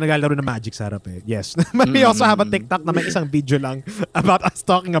 May mga naglalaro ng Magic sa harap eh. Yes. We also have a TikTok na may isang video lang about us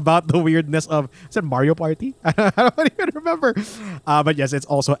talking about the weirdness of, is it Mario Party? I don't even remember. But yes, it's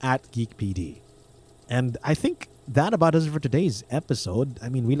also at GeekPD. And I think that about us for today's episode. I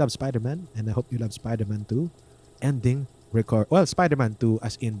mean, we love Spider-Man, and I hope you love Spider-Man 2. Ending record. Well, Spider-Man 2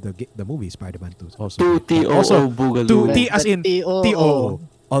 as in the movie Spider-Man 2 is also. 2TOO also Boogaloo. 2T as in TOO. TOO.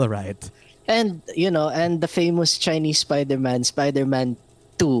 All right. And the famous Chinese Spider-Man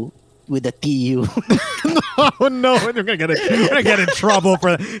 2, with a TU. Oh no, we're gonna get in trouble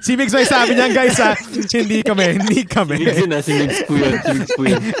for that. Si Migs may sabi niyan, guys, hindi kami. Migs yun, si Migs po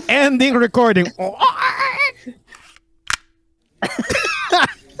yun. Ending recording.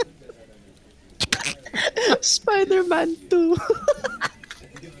 Spider-Man 2.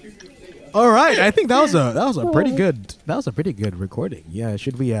 All right, I think that was a pretty good recording. Yeah,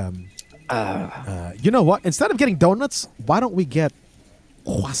 should we you know what? Instead of getting donuts, why don't we get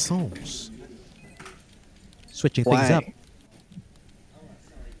croissants? Switching things up.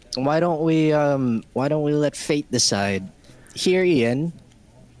 Why don't we let fate decide? Here, Ian.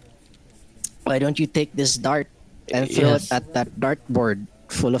 Why don't you take this dart and throw it at that dartboard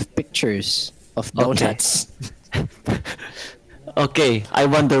full of pictures of donuts? Okay, I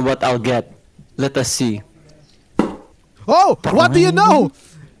wonder what I'll get. Let us see. Oh, what do you know?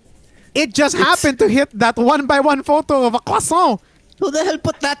 It just happened to hit that 1x1 photo of a croissant. Who the hell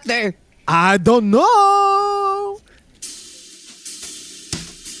put that there? I don't know.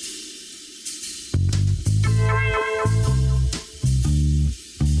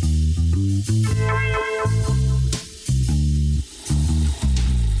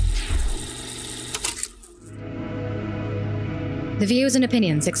 The views and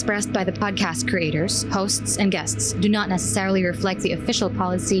opinions expressed by the podcast creators, hosts, and guests do not necessarily reflect the official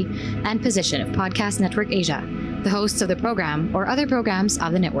policy and position of Podcast Network Asia, the hosts of the program, or other programs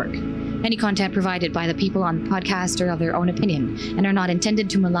of the network. Any content provided by the people on the podcast are of their own opinion and are not intended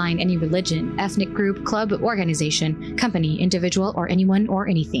to malign any religion, ethnic group, club, organization, company, individual, or anyone or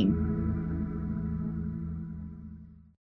anything.